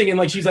Kelly's watching and,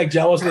 like, she's, like,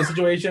 jealous of the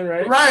situation,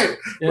 right? Right.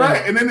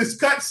 And then it's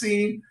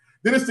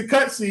the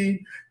cut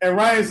scene. And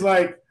Ryan's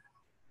like,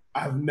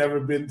 I've never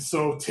been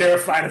so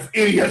terrified of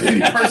any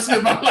person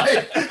in my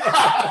life.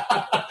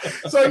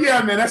 So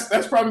man,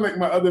 that's probably like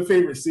my other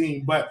favorite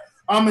scene. But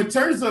in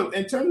terms of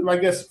I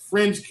guess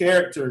fringe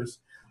characters,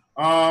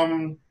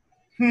 because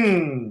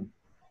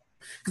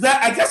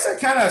I guess I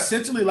kind of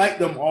essentially like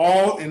them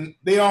all, and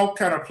they all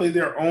kind of play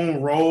their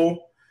own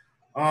role.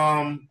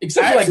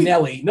 Except for like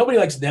Nelly. Nobody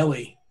likes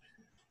Nelly.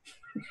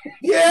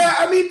 Yeah,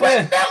 I mean,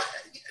 but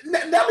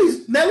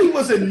Nelly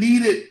was a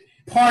needed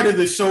part of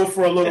the show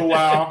for a little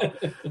while.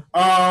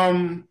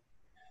 I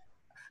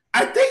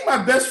think my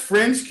best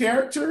fringe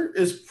character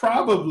is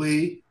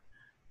probably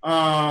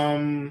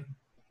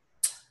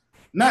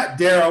Not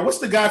Daryl. What's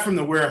the guy from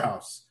the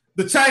warehouse?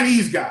 The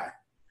Chinese guy.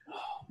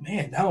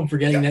 Man, now I'm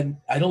forgetting that.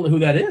 I don't know who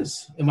that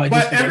is. Am I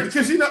but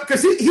just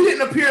because he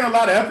didn't appear in a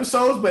lot of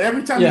episodes, but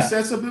every time he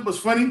said something that was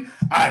funny,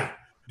 I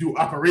do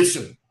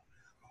operation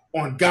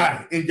on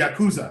guy in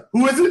Yakuza.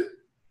 Who is it?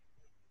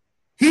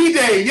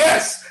 Hide.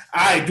 Yes,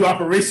 I do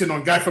operation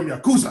on guy from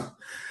Yakuza,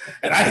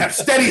 and I have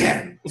steady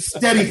hand.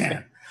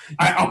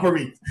 I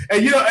operate,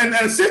 and and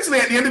essentially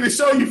at the end of the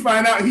show, you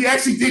find out he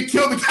actually did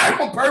kill the guy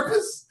on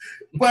purpose,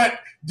 but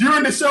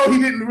during the show, he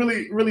didn't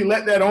really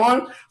let that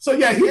on. So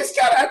yeah,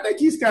 I think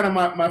he's kind of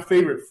my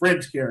favorite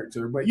French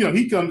character. But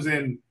he comes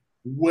in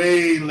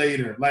way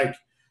later, like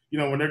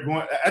when they're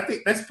going. I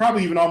think that's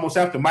probably even almost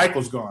after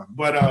Michael's gone.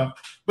 But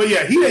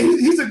yeah,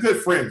 he's a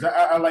good French.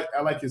 I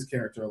like his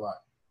character a lot.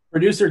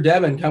 Producer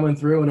Devin coming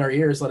through in our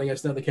ears, letting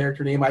us know the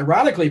character name.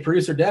 Ironically,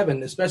 Producer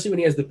Devin, especially when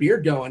he has the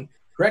beard going.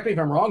 Correct me if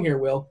I'm wrong here,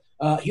 Will.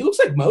 He looks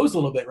like Mose a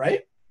little bit,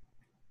 right?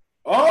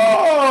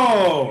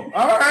 Oh,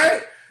 all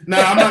right. No,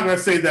 I'm not going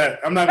to say that.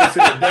 I'm not going to say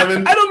that,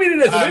 Devin. I don't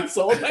mean it as an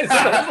insult.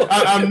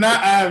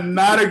 I'm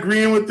not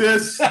agreeing with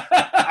this.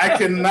 I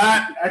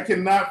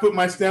cannot put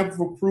my stamp of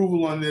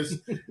approval on this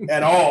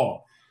at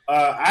all.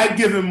 I'd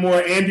give him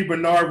more Andy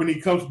Bernard when he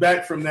comes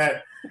back from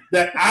that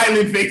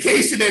island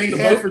vacation that he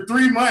had for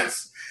 3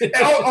 months.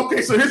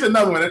 Okay, so here's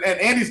another one. And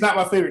Andy's not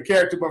my favorite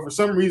character, but for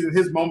some reason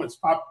his moments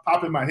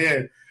pop in my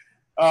head.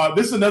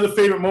 This is another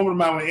favorite moment of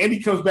mine when Andy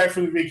comes back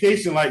from the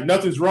vacation like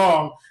nothing's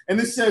wrong. And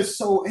it says,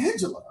 so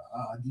Angela,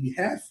 do you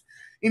have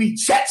any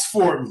checks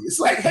for me? It's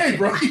like, hey,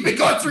 bro, you've been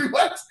gone 3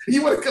 months.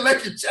 You want to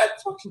collect your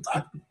checks? What you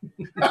talking?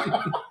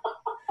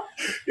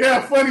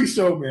 Yeah, funny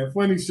show, man.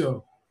 Funny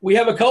show. We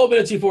have a couple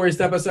minutes before we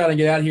step aside and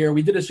get out of here.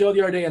 We did a show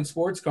the other day on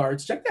sports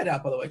cards. Check that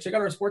out, by the way. Check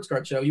out our sports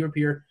card show. You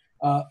appear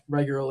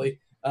regularly.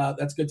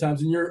 That's good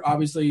times. And you're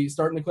obviously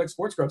starting to collect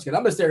sports cards again.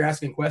 I'm just there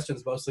asking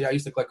questions mostly. I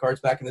used to collect cards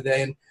back in the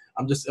day, and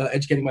I'm just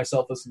educating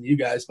myself listening to you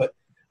guys. But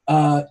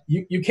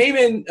you came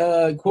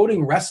in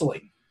quoting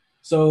wrestling.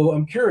 So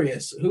I'm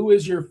curious, who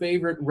is your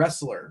favorite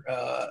wrestler?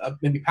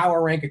 Maybe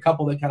power rank a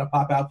couple that kind of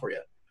pop out for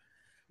you.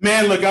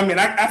 Man, look, I mean,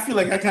 I feel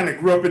like I kind of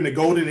grew up in the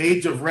golden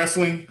age of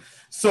wrestling.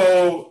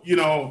 So,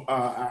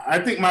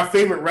 I think my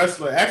favorite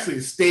wrestler actually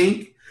is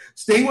Sting.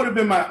 Sting would have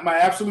been my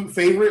absolute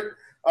favorite.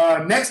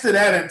 Next to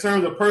that, in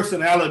terms of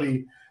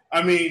personality,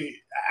 I mean,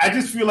 I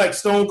just feel like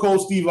Stone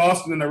Cold Steve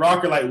Austin and The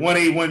Rock are like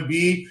 1A,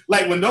 1B.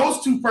 Like when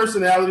those two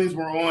personalities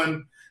were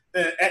on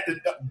at the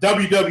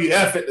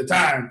WWF at the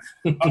time,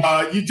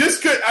 you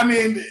just could, I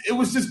mean, it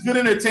was just good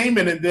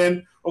entertainment. And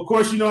then, of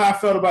course, how I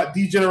felt about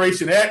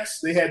D-Generation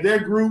X. They had their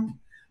group.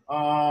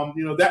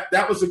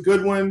 That was a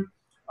good one.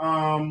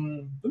 Let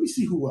me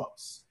see who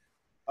else.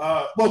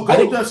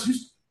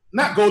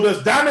 Not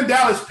Goldust. Diamond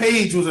Dallas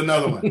Page was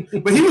another one,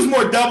 but he was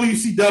more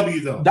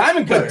WCW though.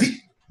 Diamond Cutter.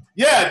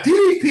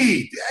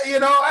 DDP.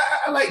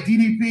 I like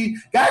DDP.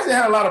 Guys that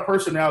had a lot of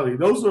personality. He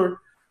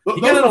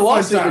got in a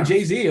lawsuit with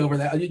Jay-Z over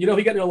that. He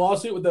got in a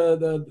lawsuit with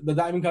the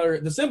Diamond Cutter,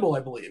 the symbol, I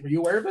believe. Are you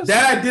aware of this?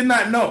 That I did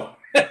not know.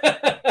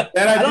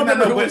 I don't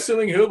remember who was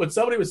suing who, but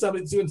somebody was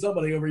suing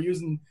somebody over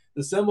using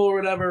the symbol or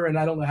whatever, and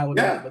I don't know how it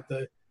went,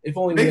 but if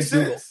only we had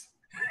Google.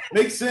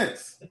 Makes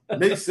sense.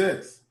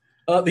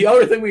 The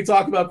other thing we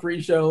talked about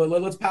pre-show,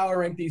 let's power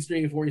rank these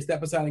three before you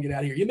step aside and get out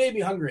of here. You made me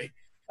hungry.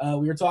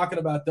 We were talking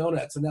about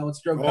donuts, and now let's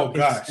throw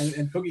cupcakes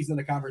and cookies in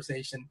the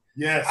conversation.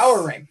 Yes.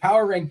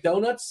 Power rank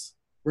donuts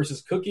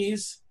versus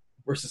cookies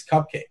versus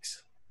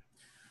cupcakes.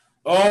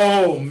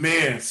 Oh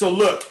man! So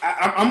look,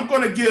 I'm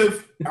gonna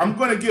give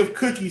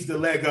cookies the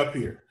leg up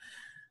here,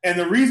 and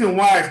the reason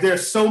why is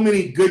there's so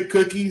many good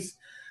cookies.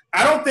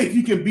 I don't think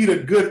you can beat a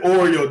good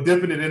Oreo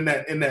dipping it in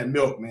that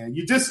milk, man.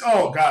 You just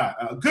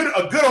a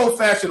good old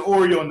fashioned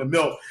Oreo in the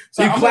milk.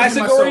 So you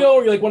classic Oreo,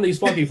 or you like one of these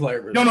funky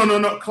flavors?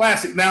 No,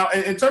 classic. Now,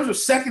 in terms of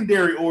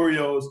secondary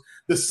Oreos,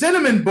 the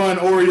cinnamon bun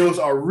Oreos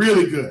are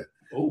really good,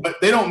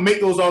 but they don't make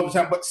those all the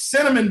time. But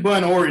cinnamon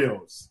bun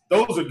Oreos,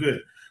 those are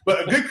good.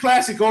 But a good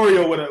classic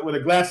Oreo with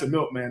a glass of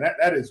milk, man,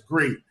 that is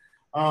great.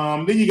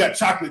 Then you got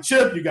chocolate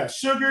chip, you got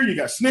sugar, you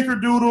got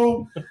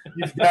snickerdoodle,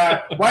 you've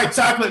got white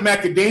chocolate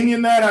macadamia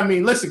nut. I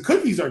mean, listen,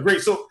 cookies are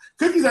great. So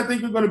cookies, I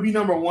think, are going to be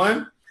number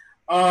one.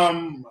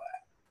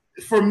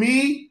 For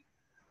me,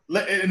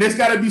 and it's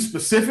got to be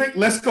specific.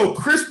 Let's go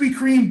Krispy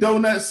Kreme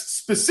donuts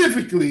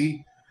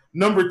specifically.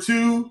 Number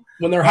two.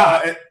 When they're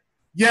hot.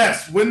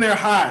 Yes, when they're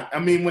hot. I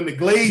mean, when the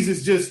glaze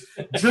is just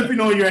dripping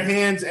on your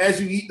hands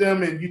as you eat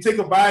them and you take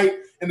a bite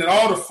and then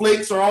all the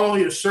flakes are all on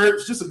your shirt.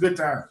 It's just a good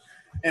time.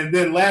 And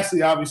then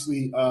lastly,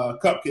 obviously,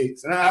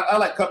 cupcakes. And I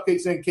like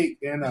cupcakes and cake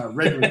and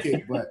regular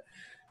cake. But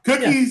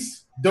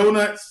cookies,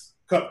 donuts,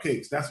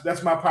 cupcakes.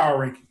 That's my power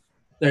ranking.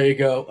 There you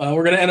go.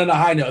 We're going to end on a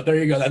high note. There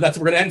you go. We're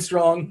going to end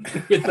strong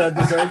with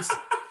desserts.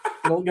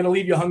 I'm going to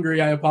leave you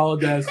hungry. I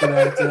apologize for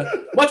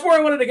that. Much more I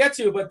wanted to get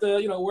to, but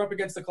we're up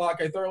against the clock.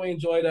 I thoroughly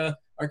enjoyed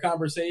our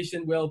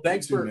conversation. Will,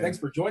 thanks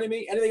for joining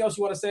me. Anything else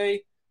you want to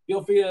say?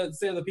 Feel free to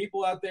say to the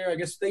people out there. I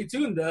guess stay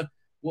tuned.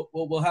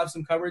 We'll have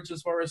some coverage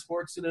as far as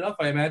sports soon enough,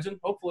 I imagine.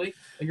 Hopefully,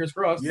 fingers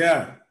crossed.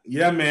 Yeah,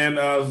 man.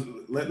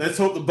 Let's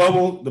hope the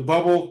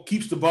bubble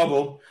keeps the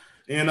bubble,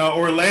 in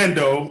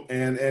Orlando,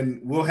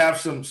 and we'll have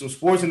some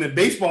sports. And then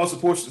baseball is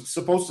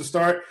supposed to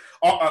start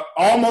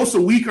almost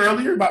a week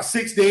earlier, about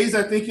 6 days,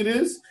 I think it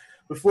is,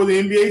 before the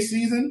NBA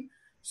season.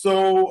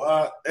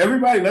 So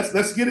everybody,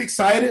 let's get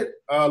excited.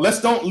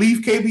 Let's don't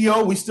leave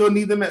KBO. We still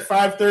need them at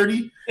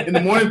 5:30 in the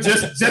morning,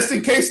 just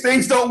in case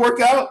things don't work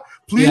out.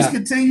 Please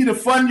continue to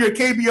fund your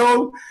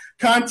KBO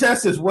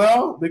contest as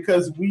well,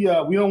 because we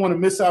don't want to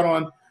miss out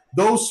on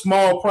those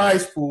small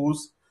prize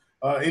pools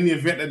in the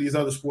event that these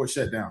other sports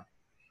shut down.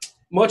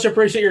 Much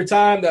appreciate your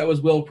time. That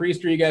was Will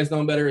Priester. You guys know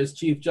him better as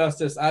Chief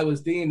Justice. I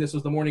was Dean. This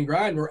was The Morning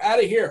Grind. We're out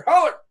of here.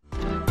 Holler!